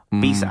Pisao.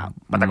 Peace out.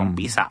 Patacón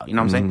Peace out. You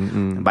know what I'm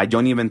saying? By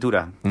Johnny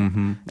Ventura.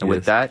 And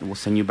with that, we'll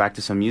send you back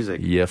to some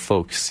music. Yeah,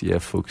 folks.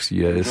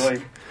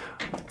 Yes.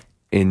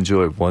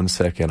 Enjoy. 1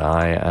 second.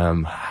 I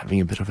am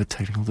having a bit of a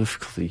technical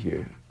difficulty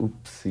here.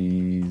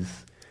 Oopsies.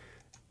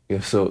 Yeah,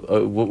 so,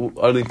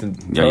 Arlington,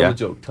 tell him a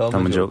joke. Tell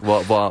him a joke.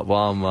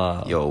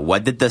 Yo,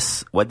 what did the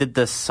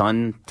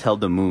sun tell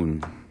the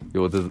moon?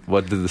 Yo,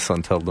 what did the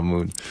sun tell the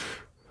moon?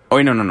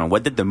 Oh, no.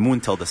 What did the moon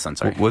tell the sun?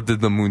 Sorry. What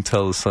did the moon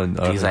tell the sun?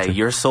 He's like,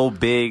 you're so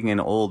big and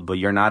old, but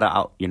you're not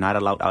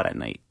allowed out at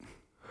night.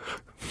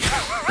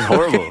 It's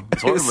horrible.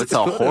 It's horrible. It's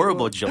a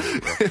horrible joke,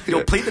 bro.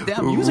 Yo, play the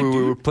damn music,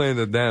 dude. We're playing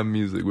the damn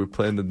music. We're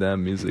playing the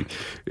damn music.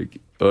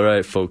 All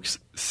right, folks.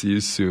 See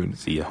you soon.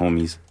 See ya,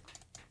 homies.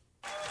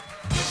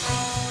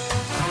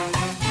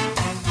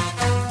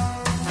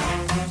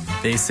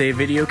 They say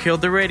video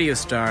killed the radio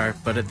star,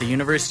 but at the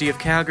University of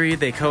Calgary,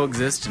 they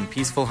coexist in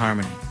peaceful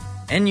harmony.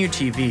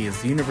 NUTV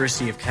is the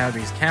University of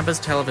Calgary's campus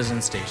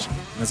television station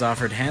and has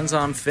offered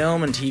hands-on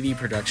film and TV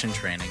production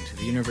training to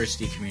the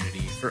university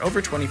community for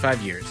over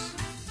 25 years.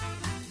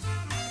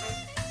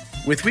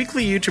 With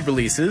weekly YouTube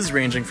releases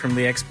ranging from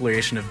the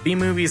exploration of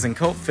B-movies and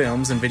cult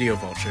films and Video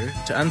Vulture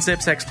to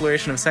Unzip's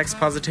exploration of sex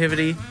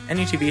positivity,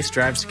 NUTV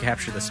strives to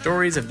capture the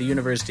stories of the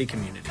university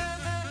community.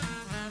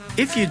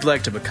 If you'd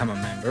like to become a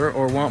member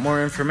or want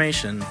more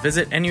information,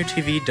 visit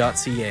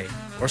nutv.ca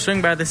or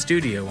swing by the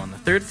studio on the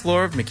 3rd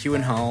floor of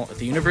McEwen Hall at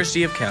the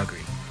University of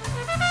Calgary.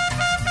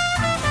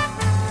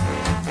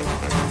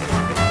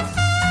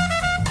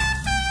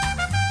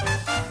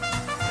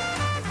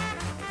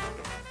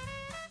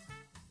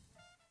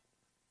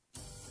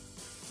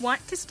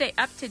 Want to stay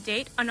up to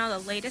date on all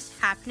the latest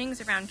happenings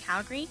around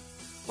Calgary?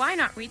 Why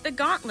not read The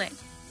Gauntlet?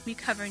 We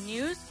cover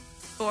news,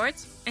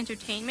 sports,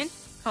 entertainment,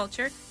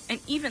 culture, and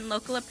even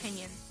local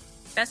opinions.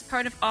 Best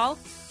part of all,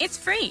 it's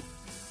free.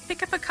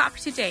 Pick up a copy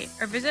today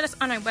or visit us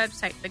on our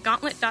website,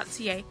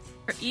 thegauntlet.ca,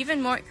 for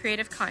even more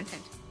creative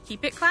content.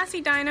 Keep it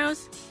classy,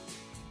 dinos!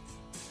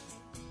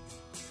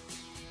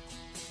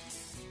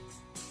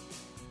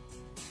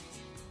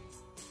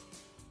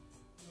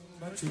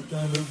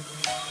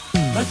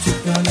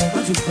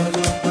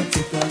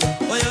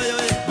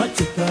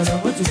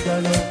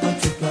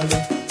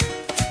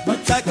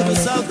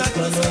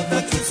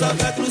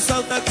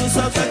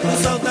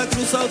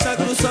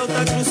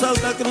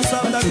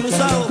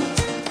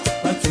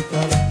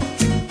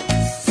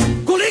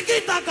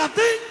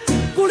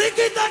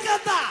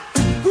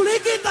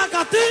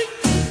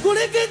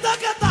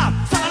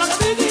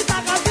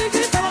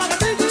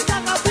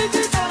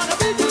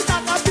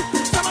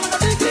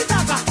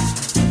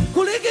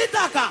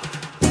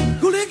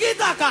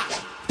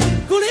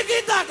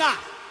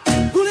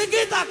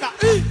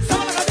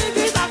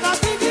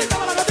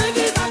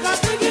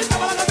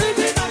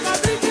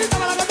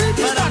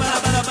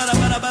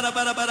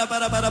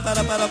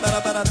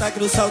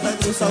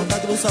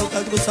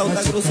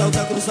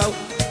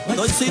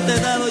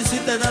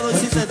 No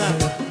hiciste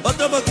nada.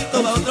 Otro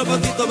poquito más.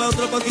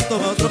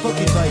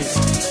 Ahí.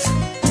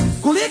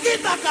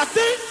 Culiquita cati,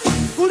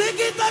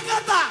 culiquita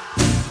cata,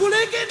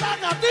 culiquita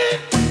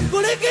cati,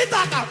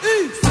 culiquita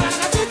cati.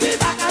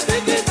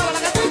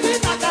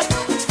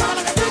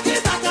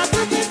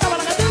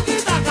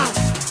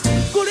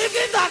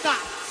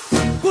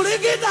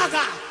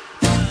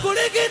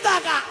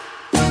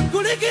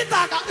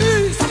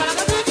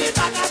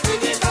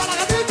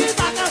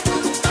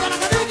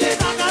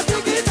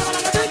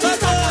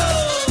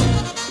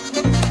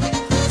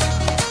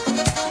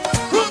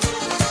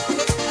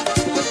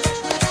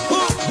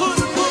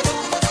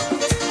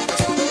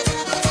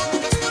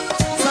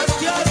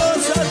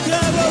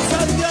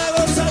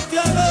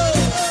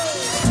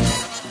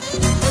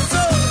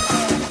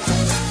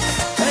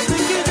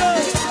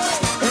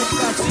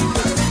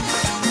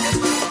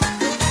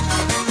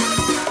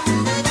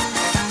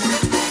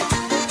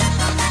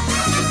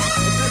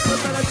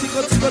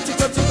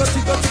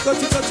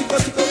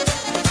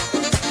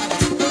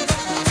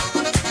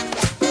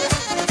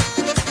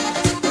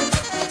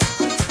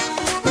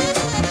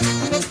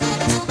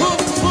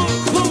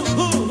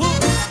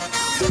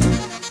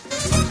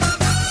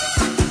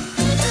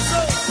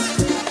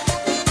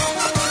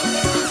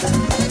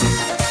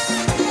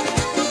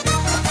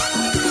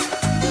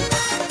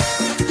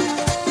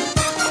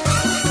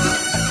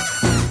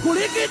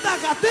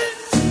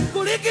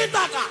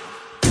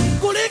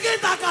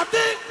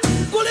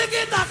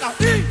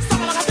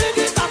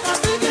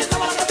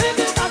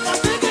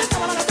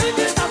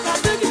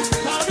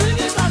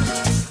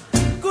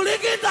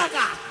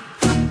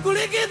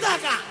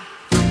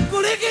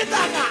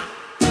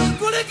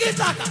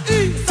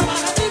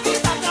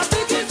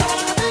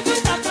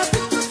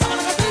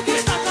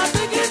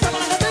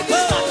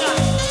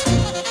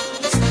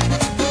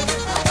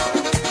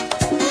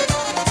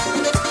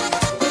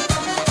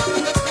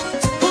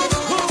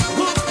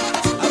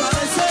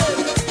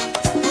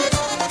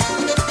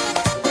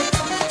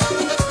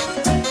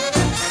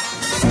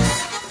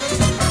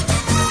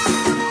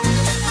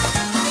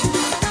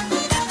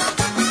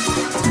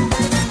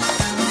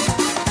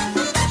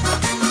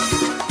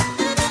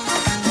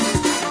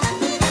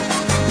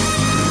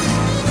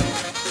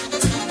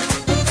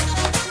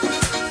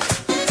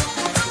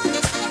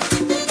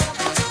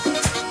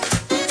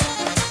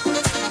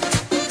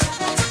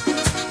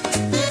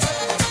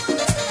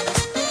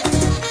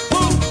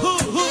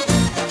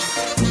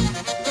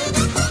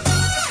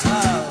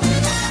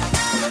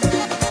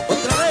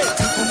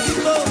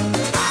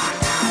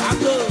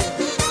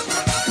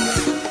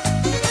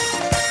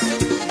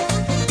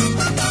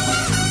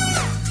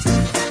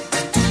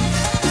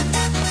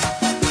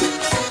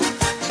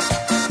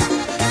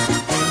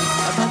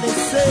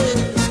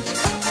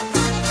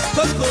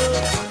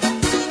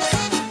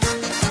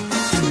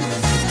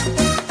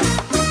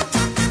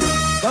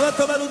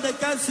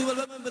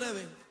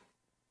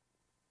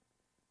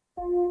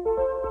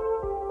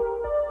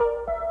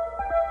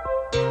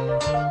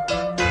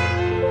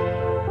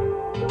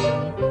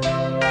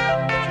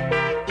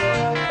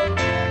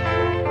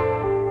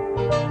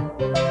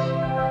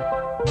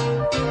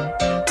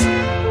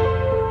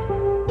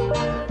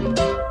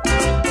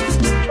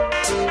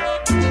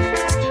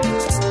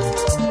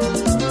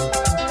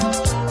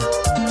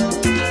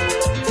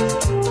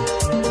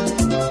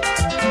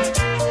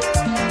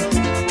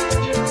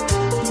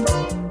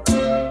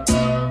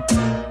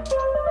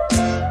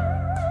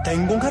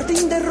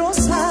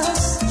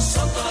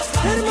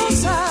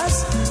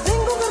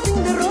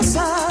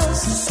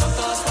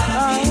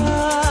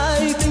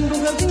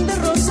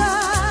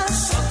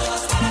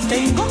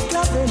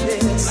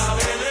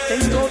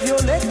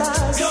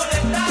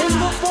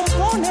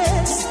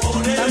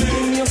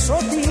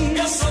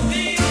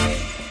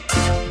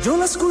 Yo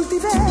las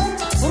cultivé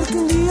porque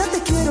un día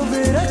te quiero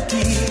ver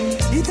aquí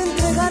y te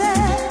entregaré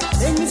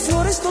en mis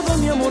flores todo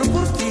mi amor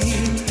por ti.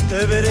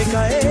 Te veré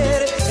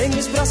caer en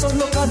mis brazos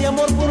loca de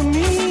amor por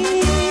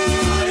mí.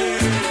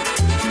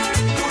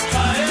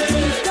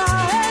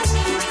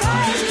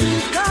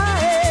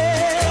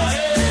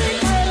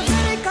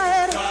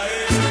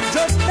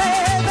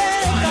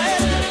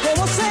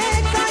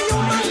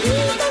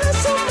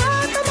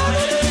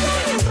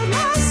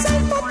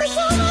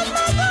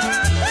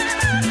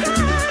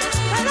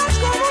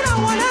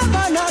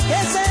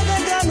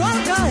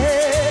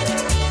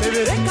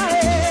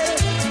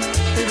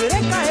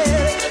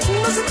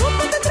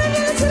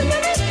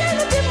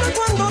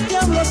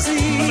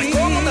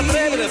 ¿Cómo te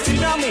atreves a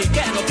decirme a mí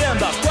que no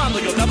tiendas cuando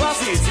yo te hablo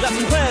así? Si las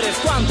mujeres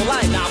cuando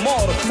la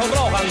enamoro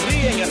sonrojan,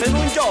 ríen y hacen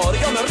un lloro y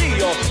yo me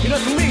río y no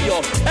es un lío,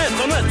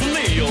 esto no es un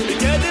lío. ¿Y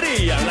qué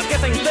dirían las que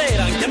se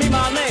enteran que a mi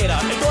manera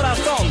el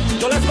corazón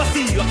yo les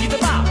vacío? Aquí te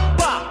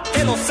va,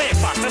 que lo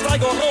sepas. Te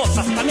traigo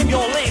rosas, también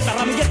violetas,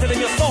 ramilletes de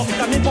mi y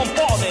también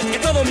pompones. Que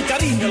todo mi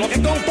cariño lo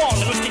que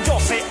compone no es que yo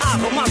sea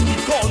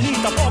romántico ni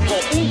tampoco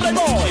un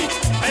playboy,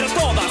 pero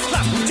todas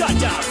las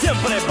muchachas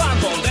siempre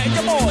van donde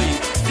yo voy.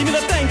 Si me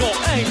detengo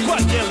en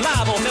cualquier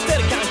lado, se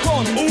acercan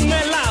con un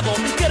helado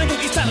y quieren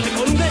conquistarme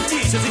con un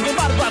hechizo. Sin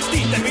embargo a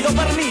ti te pido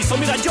permiso.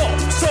 Mira, yo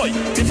soy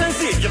bien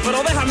sencillo,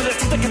 pero déjame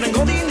decirte que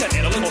tengo dinero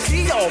en el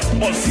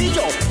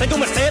bolsillo. Tengo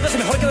Mercedes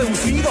mejor que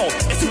deducido.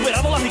 He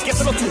superado la riqueza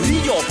de los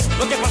churrillos.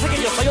 Lo que pasa es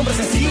que yo soy hombre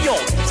sencillo,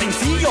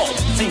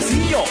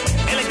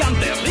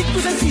 elegante, rico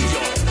y sencillo.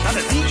 Tan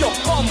sencillo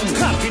como un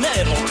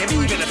jardinero que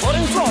vive de flor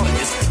en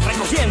flores,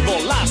 recogiendo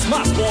las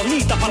más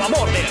bonitas para el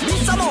amor de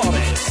mis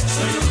amores.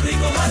 Soy un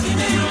rico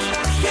jardinero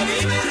que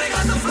vive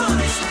regando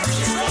flores,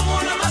 y es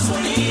como la más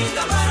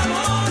bonita para el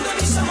amor de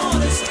mis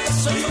amores.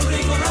 Soy un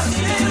rico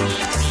jardinero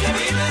que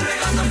vive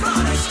regando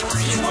flores,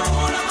 y es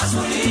como la más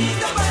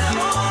bonita para el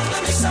amor de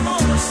mis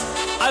amores.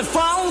 I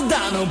found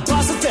down on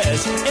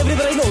Pasatesh.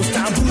 Everybody knows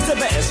Tambu's the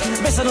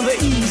best. Best on the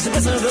east,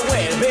 best on the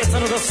west, best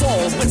on the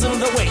soul, best on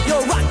the way.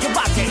 You're rock your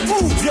body,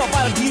 move your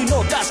body, you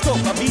know that's no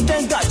beat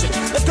and dodge.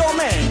 Let's go,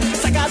 man.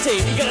 Sakate,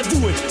 you gotta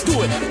do it.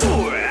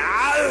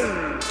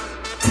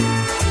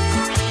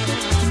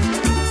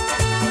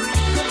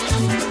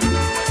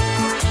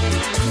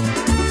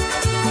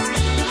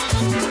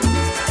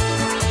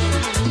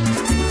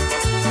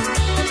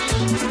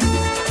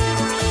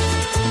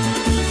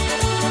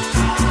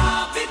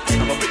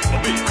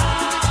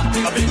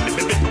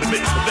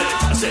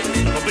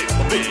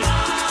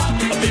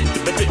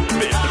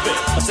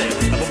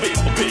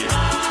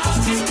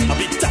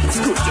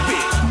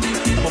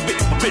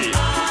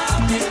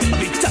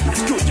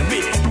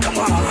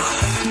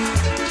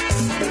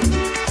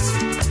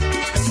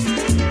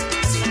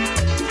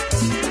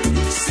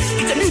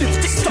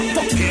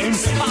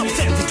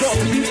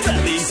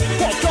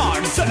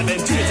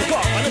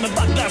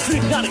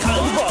 Not a kind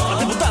of rock,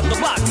 I never done the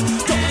rock.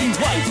 Don't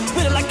white,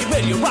 better like a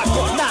radio rock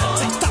all night.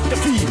 Take top the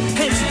beat,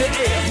 hands in the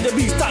air, the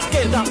beat start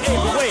getting down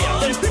everywhere.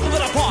 Then people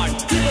that are part,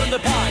 people in the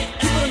pie,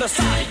 people on the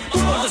side,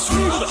 people on the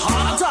street with a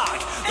heart attack.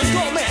 Let's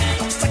go,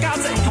 man. Stuck out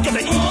there, you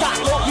gotta eat that,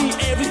 love me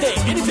every day.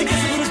 Anything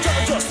is a little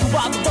trouble, just move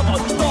out the double.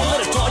 Don't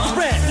let it draw your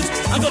friends.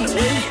 I'm gonna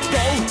go,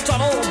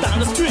 tunnel down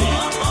the street.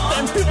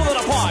 Then people that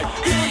are part,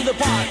 people in the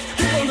pie,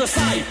 people on the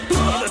side,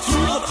 people on the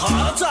street with a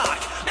heart attack.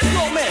 Let's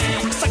go,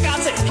 man. Stuck out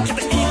there, you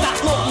gotta eat that,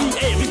 love me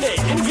every day.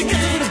 And if you get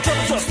a little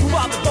trouble, just move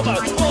out the double.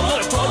 Don't let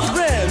it draw your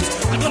friends.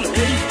 I'm gonna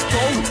go,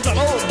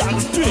 tunnel down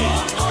the street.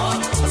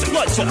 I said,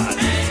 what, John?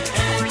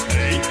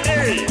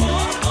 Hey.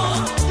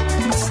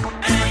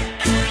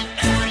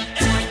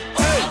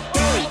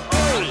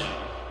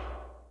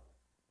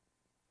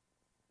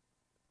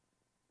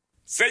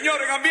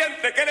 Señor, en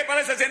ambiente, ¿qué le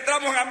parece si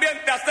entramos en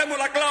ambiente? Hacemos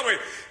la clave.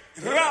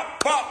 Ra,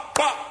 pa,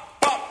 pa,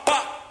 pa, pa.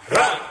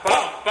 Ra,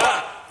 pa, pa,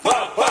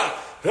 pa, pa.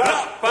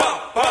 Ra,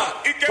 pa, pa.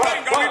 Y que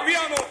venga mi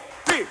piano.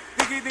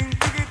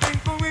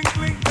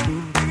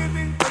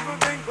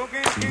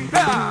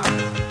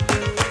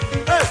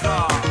 Esa.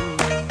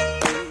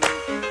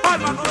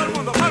 Palma todo el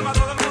mundo, palma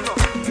todo el mundo.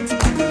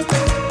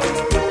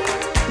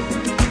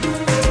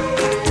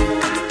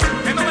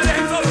 Que no me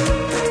dejen solo.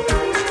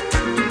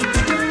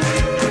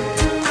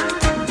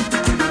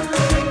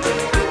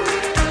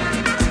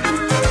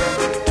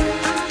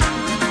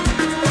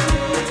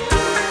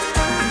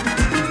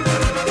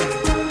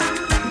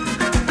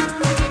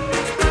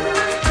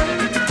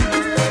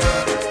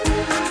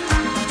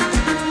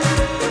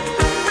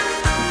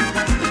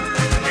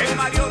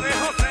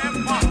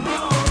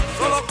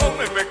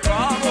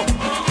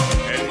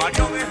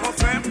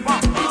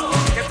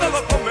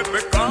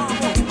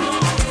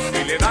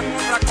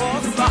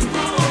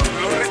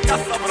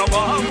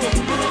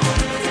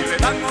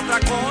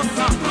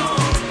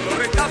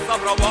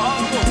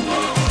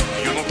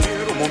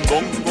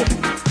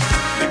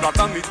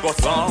 platanito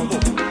asado,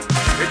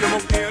 que yo no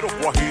quiero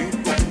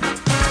guajito,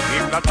 ni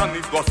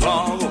platanito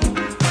asado,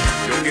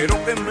 yo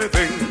quiero que me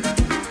den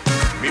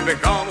mi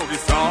pescado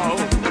guisado,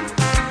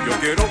 yo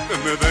quiero que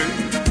me den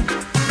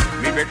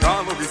mi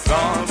pescado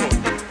guisado,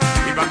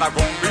 mi plata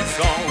con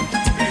guisado,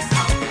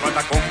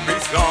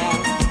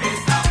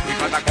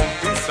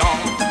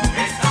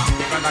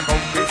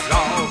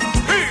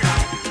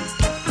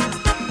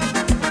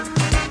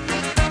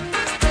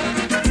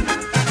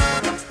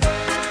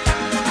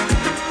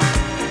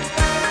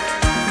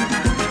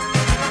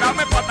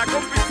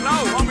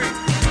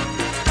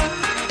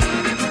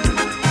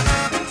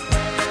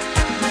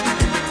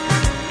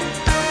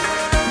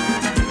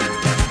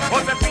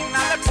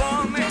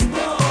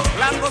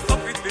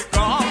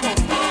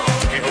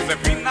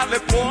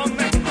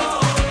 pone,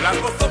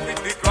 blanco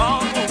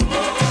sofisticado,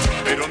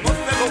 pero no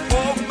se lo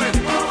come,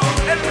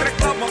 él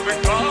reclama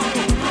pecado,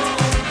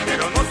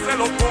 pero no se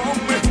lo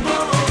come,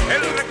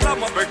 él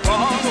reclama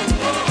pecado.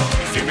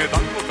 Y si me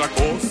dan otra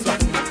cosa,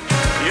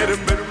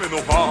 quieren verme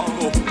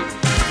enojado,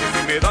 y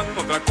si me dan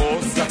otra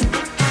cosa,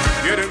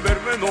 quieren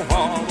verme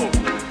enojado.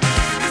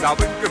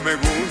 Saben que me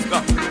gusta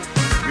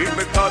mi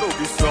pecado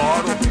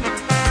guisado,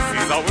 si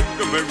saben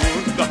que me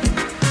gusta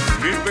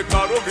mi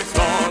pecado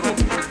guisado.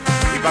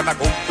 Y bata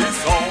con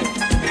pisón,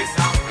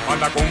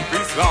 bata con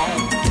pisón,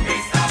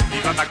 y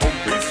bata con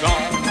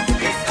pisón,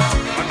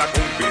 bata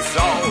con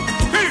pisón.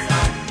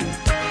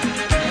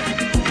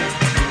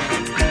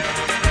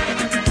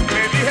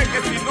 Me dije que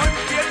si no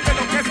entiende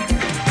lo que es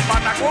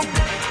patacón,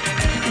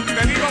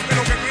 te digo que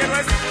lo que quiero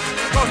es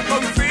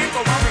tostoncito,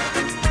 mami.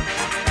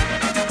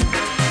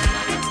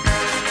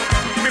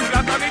 Mi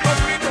platanito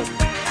frito.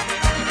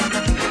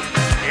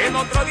 El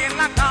otro día en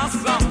la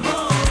casa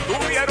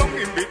tuvieron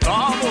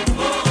invitados.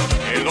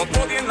 El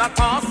otro día en la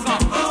casa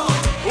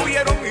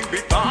tuvieron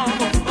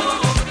invitados.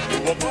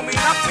 Hubo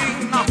comida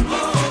fina,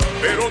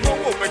 pero no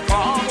hubo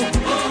pecado.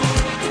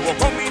 Hubo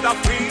comida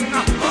fina,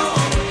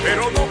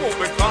 pero no hubo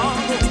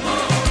pecado.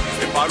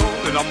 Se paró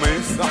de la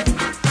mesa,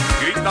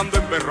 gritando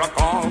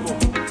emberracado.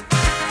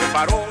 Se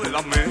paró de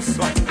la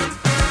mesa,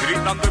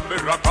 gritando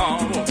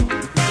emberracado.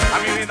 A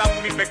mí me dan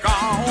mi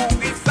pecado,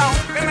 guisao,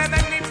 que me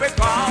den mi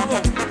pecado.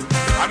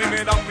 A mí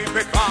me dan mi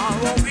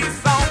pecado,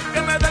 guisao,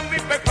 que me den mi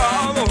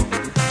pecado.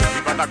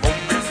 Y bata con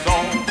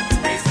pisón,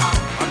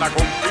 bata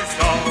con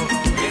pisón,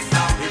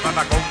 y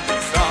bata con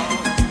pisón,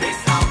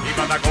 y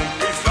bata con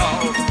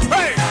pisón.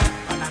 ¡Hey!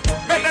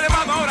 ¡Métele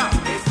mano ahora!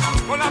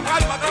 Con la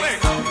palma otra vez.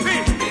 Sí,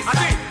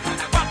 así.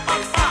 Pa, pa,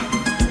 pa.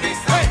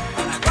 ¡Hey!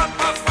 Pa,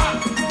 pa, pa.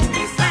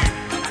 Sí.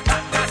 Pa,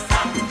 pa,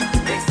 pa.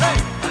 ¡Hey!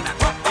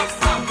 Pa, pa,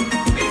 pa.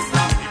 Y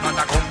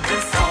bata con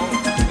pisón,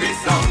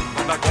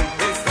 bata con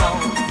pisón.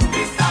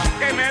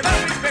 Que me den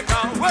mi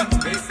pecado,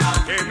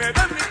 que me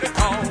den mi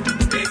pecado.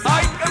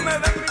 Ay, que me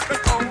den mi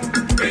pecado,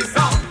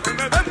 que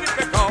me den mi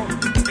pecado.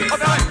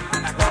 Otra vez.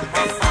 Pa, pa, pa.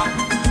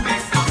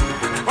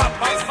 Pa,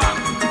 pa, pa.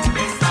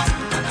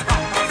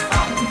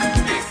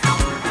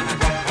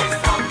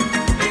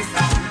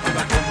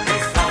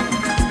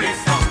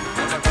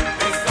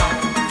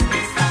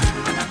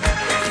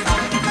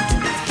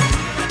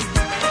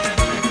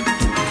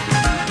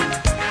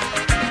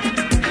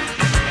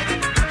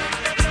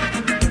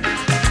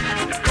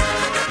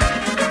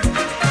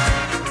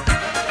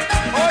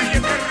 Oye,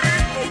 qué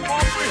rico,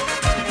 papi.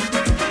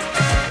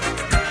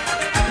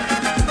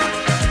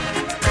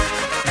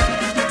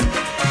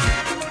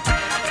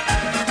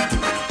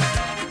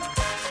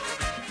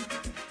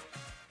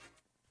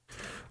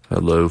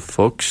 Hello,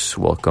 folks.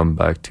 Welcome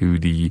back to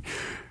the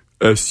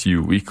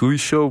SU Weekly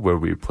Show, where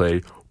we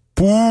play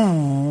Puro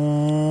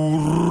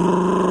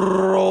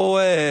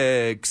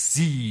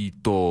Éxitos.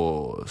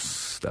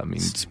 That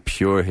means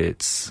pure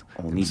hits.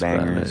 Only in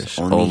bangers.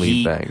 Spanish. Only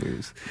heat.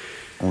 Bangers.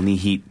 Only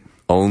heat.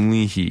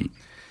 Only heat.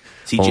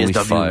 Only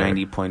CJSW fire.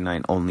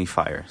 90.9, only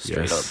fire.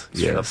 Straight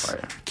up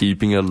fire.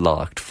 Keeping it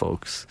locked,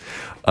 folks.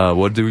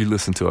 What did we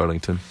listen to,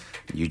 Arlington?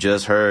 You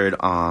just heard,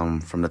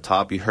 from the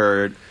top, you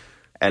heard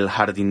El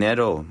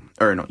Jardinero,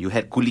 you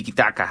had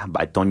Culiquitaca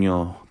by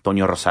Toño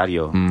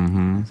Rosario.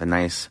 Mm-hmm.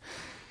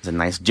 It's a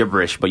nice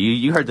gibberish, but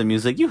you heard the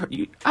music.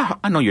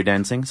 I know you're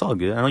dancing. It's all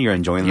good. I know you're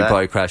enjoying You that.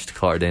 probably crashed the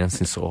car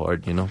dancing so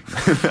hard, you know.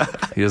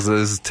 There's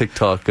a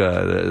TikTok.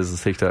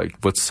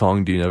 What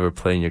song do you never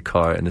play in your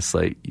car? And it's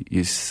like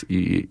you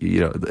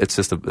know, it's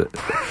just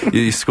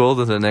you scroll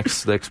to the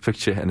next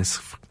picture, and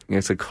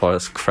it's a car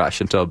that's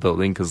crashed into a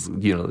building because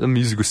you know the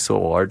music was so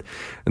hard.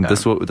 And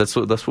that's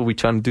what we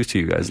trying to do to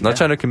you guys. Not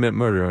trying to commit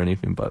murder or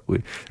anything, but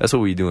that's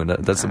what we do, and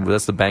that's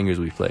the bangers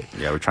we play.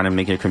 Yeah, we're trying to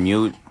make your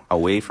commute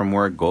away from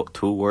work, go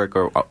to work,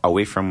 or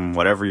away from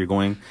whatever you're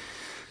going,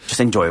 just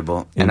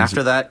enjoyable. And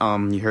after that,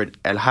 you heard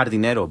El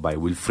Jardinero by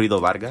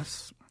Wilfrido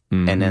Vargas.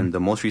 Mm-hmm. And then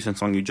the most recent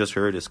song you just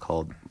heard is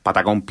called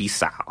Patacón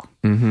Pisao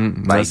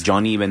by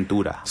Johnny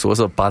Ventura. So what's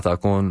a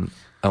patacón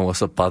and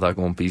what's a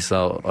patacón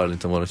pisao?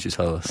 Arlington, why don't you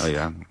tell us? Oh,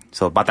 yeah.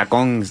 So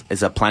patacón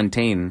is a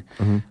plantain.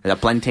 Mm-hmm. A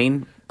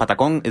plantain,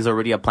 patacón is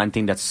already a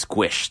plantain that's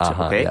squished,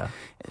 okay? Yeah.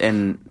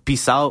 And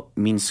pisao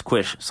means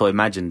squish. So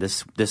imagine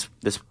this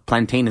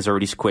plantain is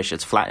already squished.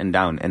 It's flattened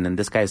down. And then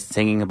this guy is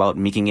singing about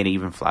making it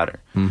even flatter.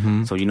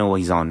 Mm-hmm. So you know what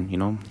he's on, you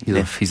know?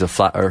 He's a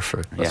flat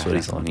earther. That's what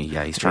he's on.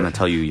 He's trying to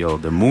tell you, yo,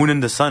 the moon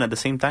and the sun at the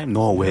same time?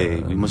 No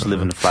way. We must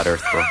live in the flat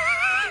earth, bro.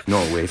 No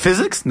way.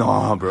 Physics?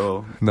 No,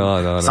 bro.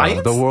 No.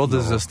 Science? The world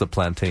is just a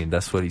plantain.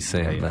 That's what he's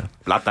saying, man.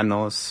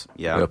 Plátanos.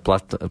 Yeah.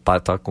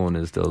 Patacón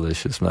is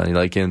delicious, man.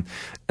 Like in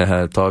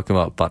talking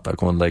about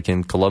patacón, like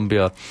in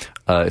Colombia,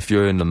 if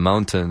you're in the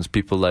mountains,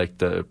 people like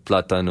the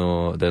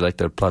plátano. They like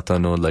their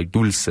plátano like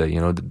dulce. You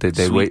know,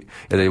 they wait.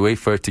 Yeah, they wait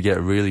for it to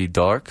get really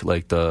dark,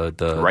 like the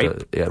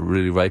ripe.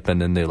 Really ripe, and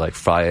then they like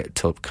fry it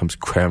till it becomes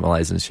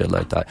caramelized and shit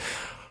like that.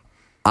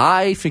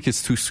 I think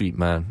it's too sweet,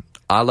 man.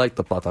 I like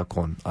the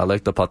patacon. I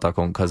like the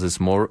patacon because it's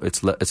more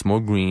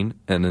green,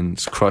 and then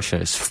it's crushed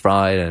and it's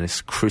fried and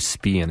it's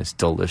crispy and it's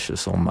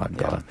delicious. Oh my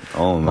god.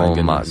 Oh my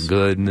goodness.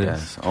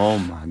 Yes. Oh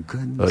my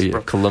goodness. Oh yeah,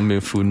 bro.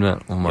 Colombian food,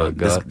 man. Oh my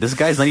god. This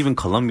guy's not even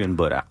Colombian,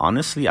 but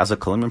honestly, as a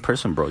Colombian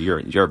person, bro,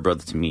 you're a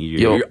brother to me.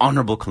 You're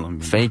honorable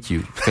Colombian. Thank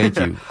you.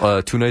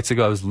 2 nights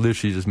ago, I was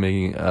literally just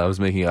making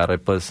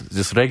arepas,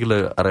 just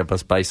regular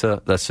arepas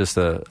paisa. That's just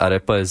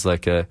arepa is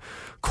like a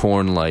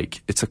corn,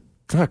 like it's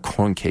not a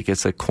corn cake.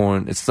 It's a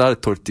corn. It's not a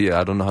tortilla.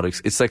 I don't know how to.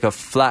 It's like a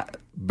flat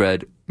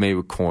bread made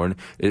with corn.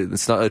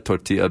 It's not a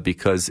tortilla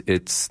because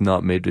it's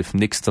not made with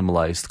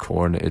nixtamalized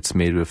corn. It's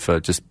made with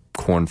just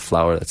corn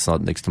flour. That's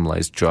not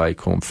nixtamalized, dry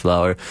corn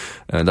flour.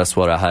 And that's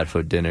what I had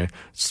for dinner.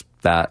 It's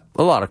that,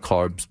 a lot of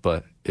carbs,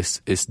 but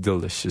it's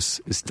delicious.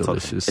 It's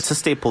delicious. It's a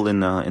staple in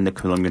the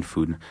Colombian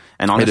food,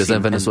 and honestly, it is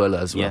in Venezuela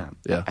as well.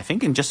 Yeah. I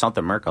think in just South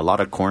America, a lot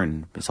of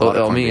corn.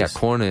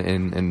 Corn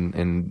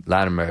in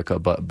Latin America,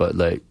 but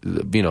like,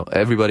 you know,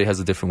 everybody has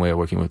a different way of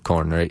working with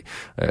corn, right?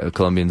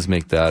 Colombians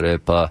make the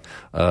arepa,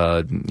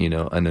 you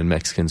know, and then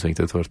Mexicans make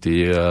the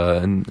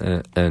tortilla,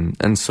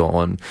 and so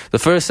on. The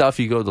further south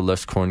you go, the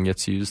less corn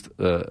gets used.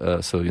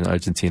 So you know,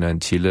 Argentina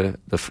and Chile,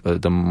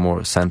 the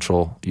more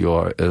central you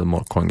are, the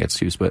more corn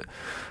gets used. But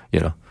you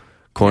know,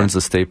 corn's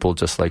a staple,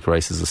 just like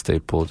rice is a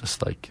staple,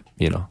 just like,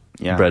 you know,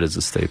 bread is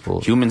a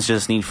staple. Humans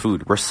just need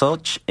food. We're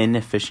such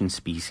inefficient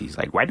species.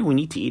 Like, why do we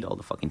need to eat all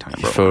the fucking time,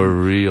 bro? For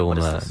real,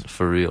 man.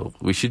 For real.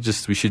 We should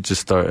just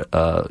start,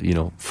 you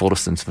know,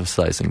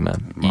 photosynthesizing,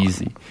 man.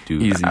 Easy.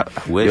 Dude, easy. I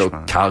wish, yo,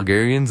 man.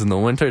 Calgarians in the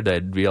winter,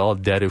 they'd be all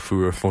dead if we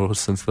were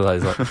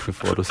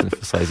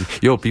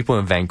photosynthesizing. Yo, people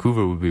in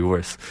Vancouver would be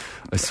worse.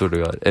 I swear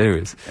to God.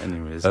 Anyways.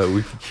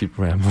 We could keep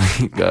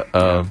rambling.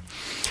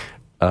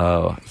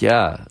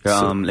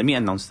 Let me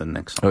announce the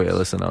next song. Oh yeah,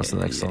 let's announce the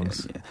next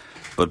songs. Yeah.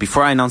 But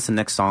before I announce the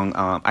next song,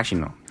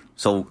 actually no.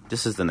 So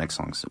this is the next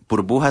songs: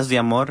 Burbujas de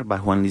Amor by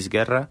Juan Luis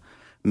Guerra,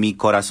 Mi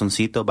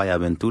Corazoncito by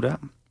Aventura,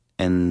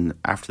 and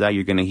after that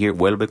you're gonna hear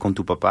Vuelve con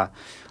tu papá.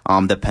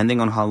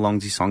 Depending on how long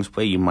these songs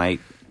play, you might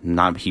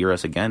not hear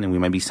us again, and we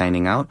might be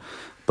signing out.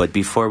 But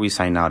before we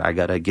sign out, I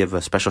gotta give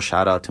a special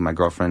shout out to my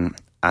girlfriend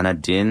Anna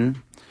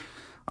Din.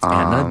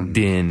 Anna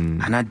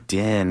Din.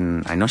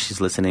 I know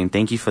she's listening.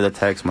 Thank you for the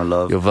text, my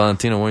love. Yo,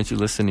 Valentino, weren't you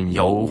listening?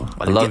 Yo,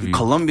 I love you.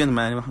 Colombian,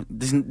 man.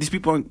 These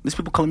people,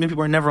 Colombian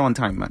people are never on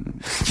time, man.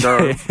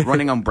 They're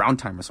running on brown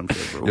time or some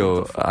shit, bro.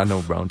 Yo, I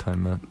know brown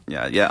time, man.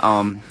 Yeah.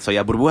 So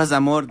yeah, Burbujas de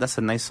Amor, that's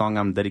a nice song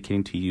I'm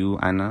dedicating to you,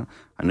 Anna.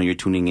 I know you're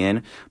tuning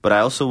in. But I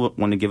also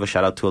want to give a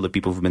shout out to all the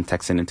people who've been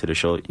texting into the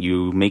show.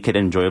 You make it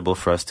enjoyable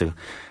for us to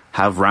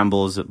have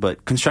rambles,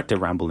 but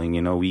constructive rambling.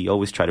 You know, we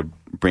always try to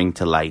bring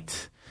to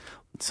light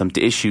some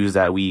issues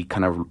that we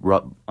kind of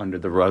rub under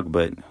the rug,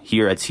 but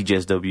here at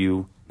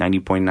CJSW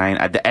 90.9,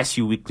 at the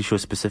SU Weekly Show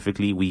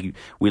specifically, we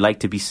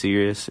like to be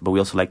serious, but we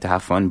also like to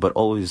have fun. But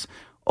always,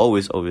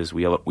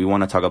 we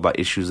want to talk about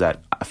issues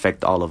that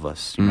affect all of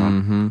us.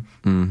 You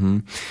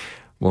know?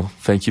 Well,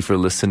 thank you for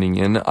listening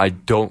in. I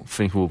don't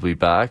think we'll be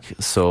back,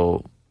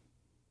 so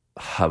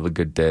have a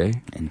good day.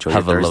 Enjoy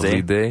Have your a Thursday.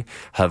 lovely day.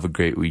 Have a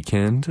great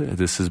weekend.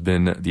 This has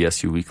been the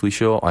SU Weekly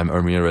Show. I'm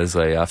Ermina Reza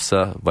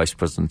Afsa, Vice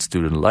President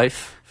Student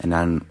Life. And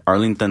I'm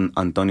Arlington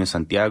Antonio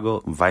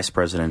Santiago, Vice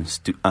President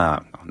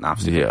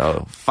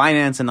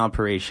Finance and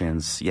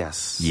Operations.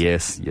 Yes.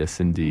 Yes,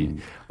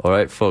 indeed. All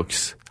right,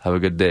 folks. Have a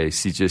good day.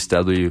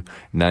 CJSW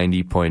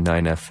 90.9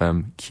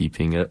 FM,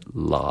 keeping it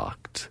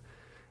locked.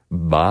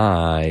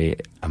 Bye.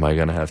 Am I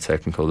going to have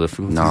technical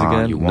difficulties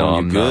again? You won't. No, You're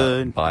I'm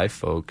good. not. Bye,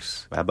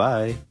 folks.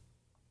 Bye-bye.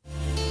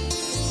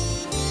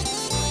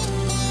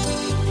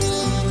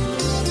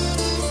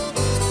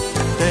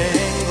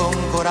 Tengo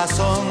un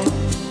corazón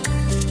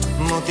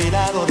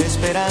mutilado de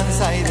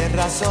esperanza y de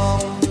razón.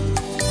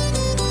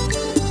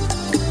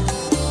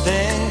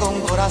 Tengo un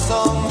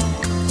corazón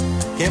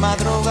que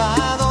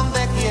madruga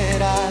donde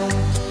quiera.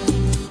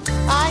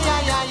 Ay,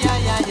 ay, ay,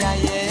 ay, ay,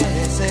 ay,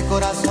 ese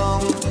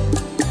corazón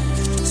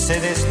se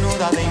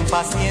desnuda de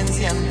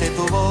impaciencia ante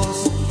tu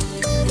voz.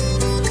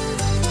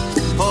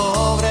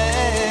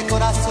 Pobre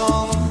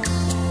corazón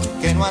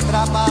que no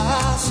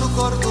atrapa su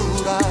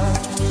cordura.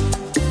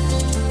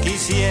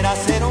 Quisiera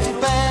ser un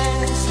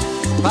pez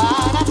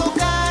para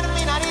tocar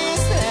mi nariz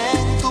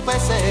en tu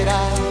pecera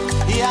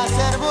y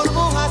hacer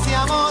burbujas de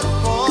amor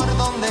por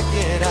donde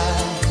quiera.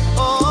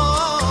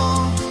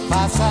 Oh,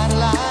 pasar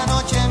la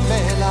noche en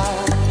vela,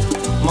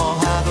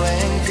 mojado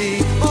en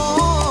ti.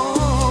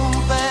 Un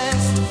pez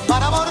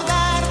para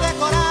bordar de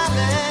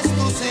corales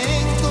tu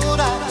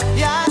cintura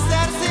y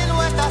hacer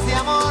siluetas de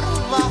amor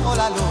bajo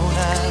la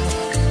luna.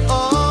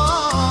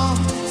 Oh,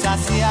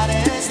 saciar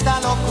esta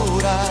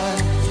locura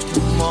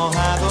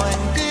mojado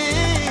en ti.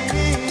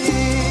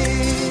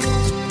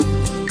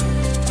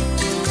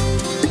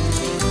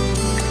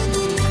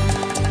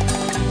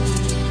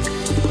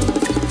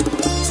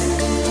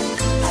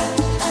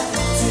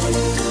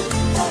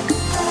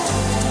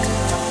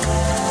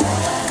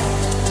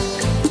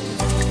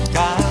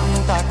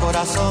 Canta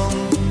corazón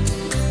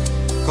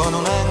con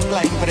un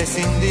ancla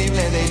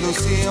imprescindible de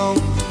ilusión.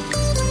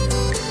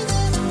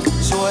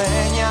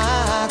 Sueña,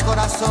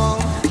 corazón,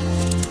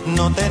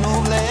 no te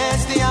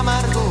nubles de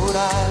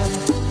amargura.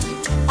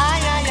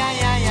 Ay, ay, ay,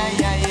 ay, ay,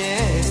 ay,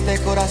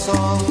 este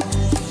corazón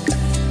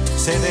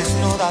se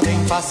desnuda de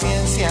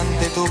impaciencia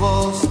ante tu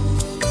voz.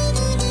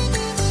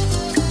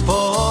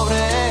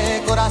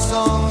 Pobre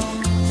corazón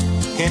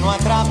que no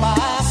atrapa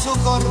su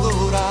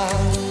cordura.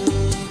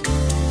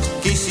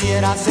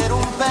 Quisiera ser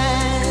un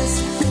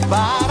pez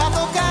para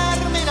tocar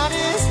mi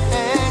nariz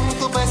en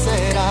tu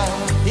pecera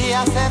y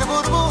hacer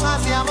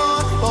burbujas de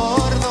amor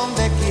por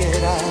donde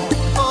quiera.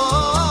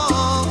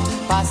 Oh,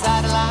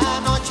 pasar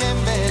la noche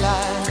en vela,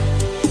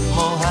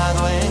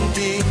 mojado en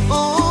ti.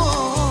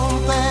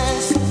 Un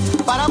pez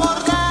para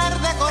bordar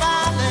de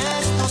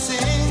corales tu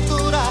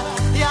cintura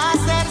y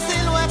hacer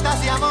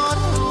siluetas de amor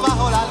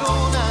bajo la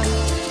luna.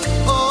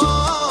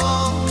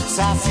 Oh,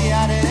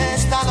 saciar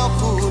esta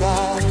locura,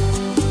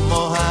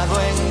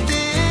 mojado en ti.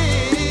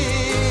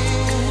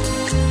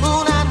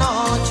 Una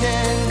noche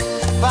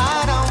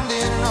para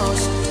hundirnos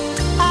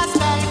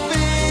hasta el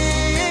fin,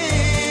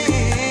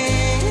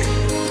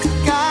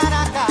 cara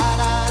a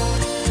cara,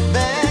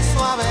 beso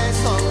a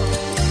beso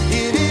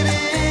y vivir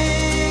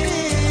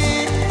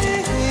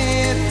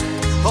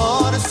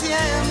por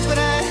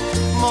siempre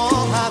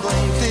mojado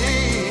en ti.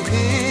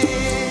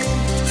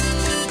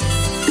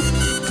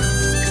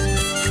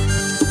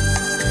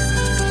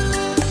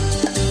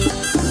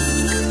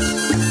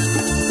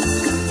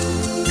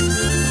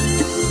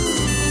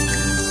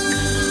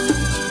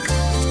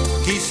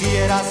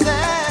 Quisiera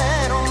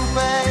ser un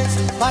pez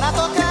para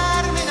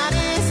tocar mi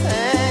nariz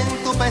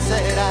en tu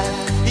pecera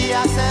y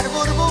hacer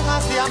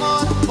burbujas de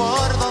amor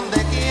por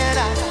donde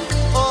quiera.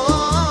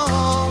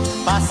 Oh,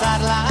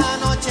 pasar la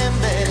noche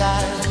en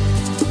vela,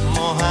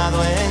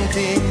 mojado en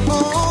ti.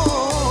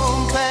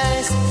 Un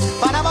pez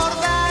para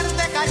bordar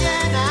de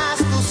cayenas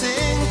tu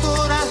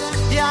cintura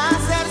y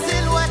hacer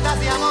siluetas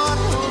de amor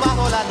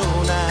bajo la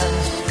luna.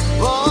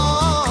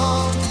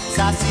 Oh,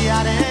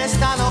 saciar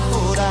esta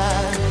locura,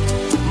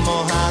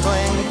 mojado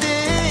en ti.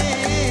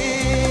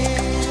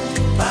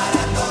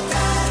 Para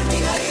tocar mi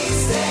nariz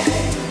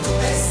en tu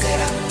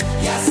pecera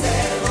y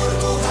hacer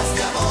burbujas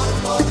de amor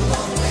por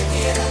donde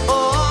quiera.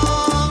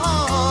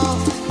 Oh,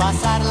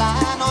 pasar la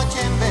noche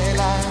en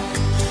vela,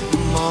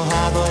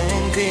 mojado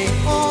en ti.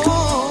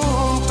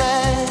 Un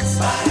pez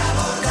para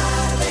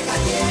bordar de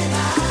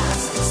cayenas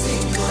tu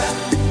cintura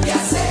y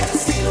hacer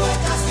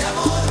siluetas de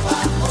amor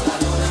bajo la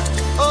luna.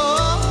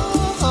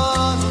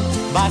 Oh,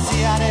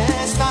 vaciar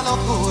esta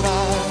locura,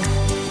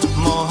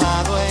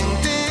 mojado en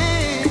ti.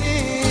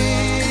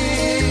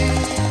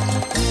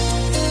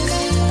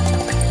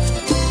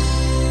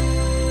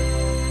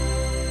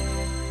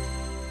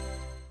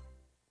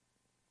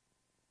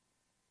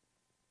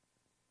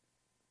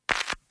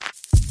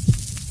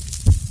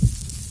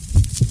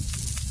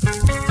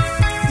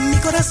 Mi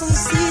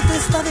corazoncito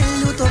está de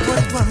luto por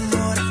tu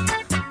amor.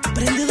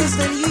 Prende dos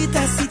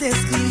velitas y te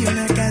escribe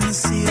una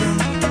canción.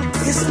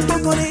 Es un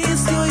poco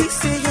necio y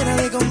se llena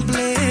de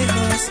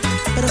complejos,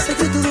 pero sé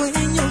que tu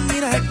dueño,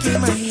 mira qué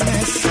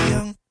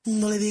imaginación.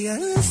 No le digas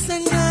a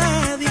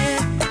nadie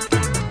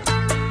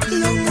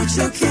lo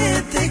mucho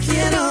que te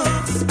quiero,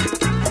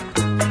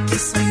 que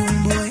soy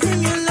un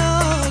bohemio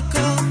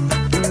loco.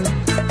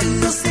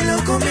 No se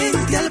lo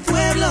comente al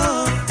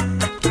pueblo.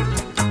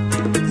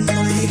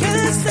 No le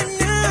digas a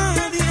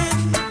nadie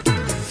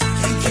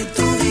que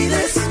tu vida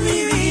es mi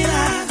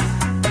vida,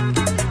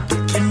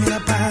 que me la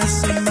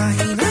paso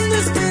imaginando,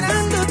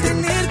 esperando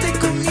tenerte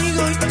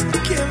conmigo y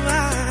que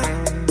va.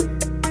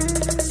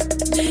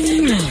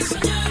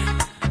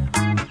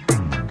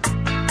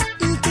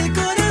 Que el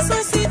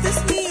corazoncito es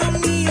mío,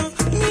 mío,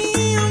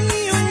 mío,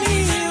 mío,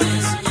 mío.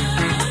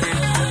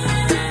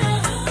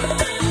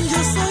 Yo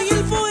soy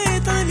el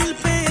poeta de mil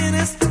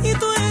penas y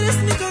tú eres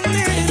mi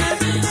condena.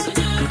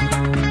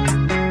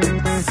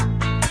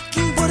 ¿Qué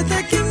importa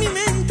que mi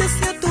mente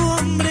sea tu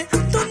hombre?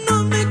 Tú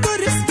no me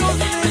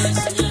correspondes.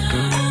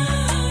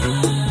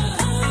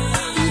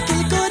 Que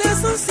el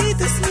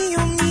corazoncito es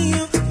mío,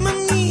 mío,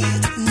 mami.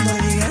 No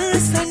le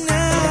digas a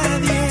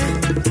nadie.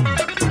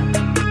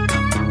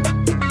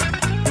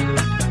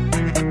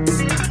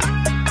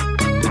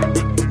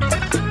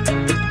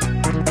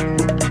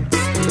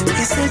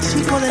 Es el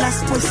chico de las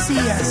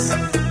poesías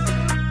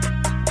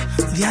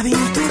de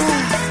aventura.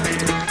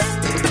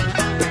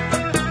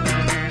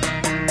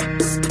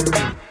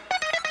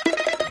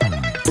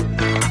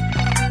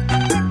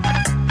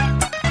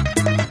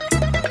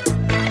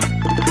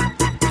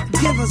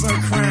 Give us our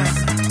crown.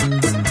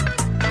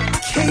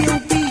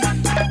 K.O.B.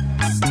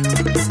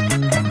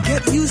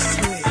 Get used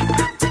to it.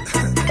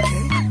 Okay.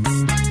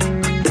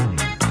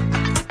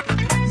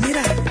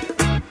 Mira,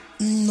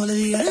 no le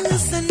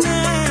digas a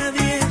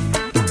nadie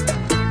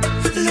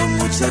lo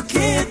mucho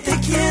que te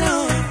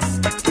quiero,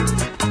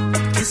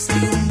 que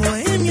soy un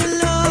bohemio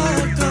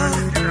loco.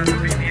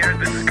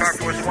 This is Car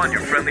Force One,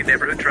 your friendly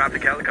neighborhood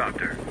traffic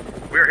helicopter.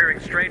 We're hearing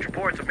strange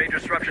reports of major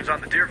disruptions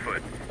on the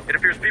Deerfoot. It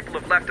appears people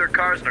have left their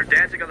cars and are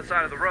dancing on the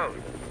side of the road.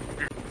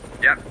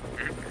 Yep.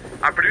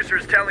 Our producer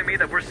is telling me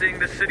that we're seeing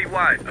this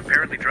citywide.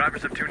 Apparently,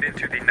 drivers have tuned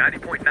into the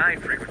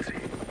 90.9 frequency.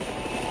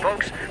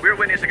 Folks, we're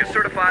witnessing a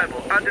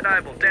certifiable,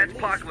 undeniable dance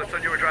apocalypse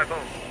on your drive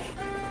home.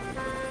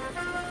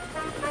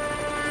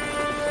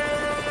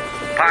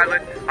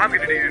 Pilot, I'm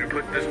going to need you to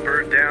put this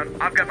bird down.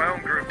 I've got my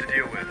own groove to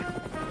deal with.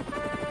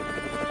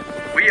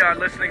 We are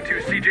listening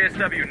to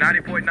CJSW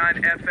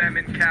 90.9 FM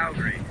in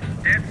Calgary.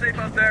 Dance safe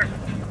out there.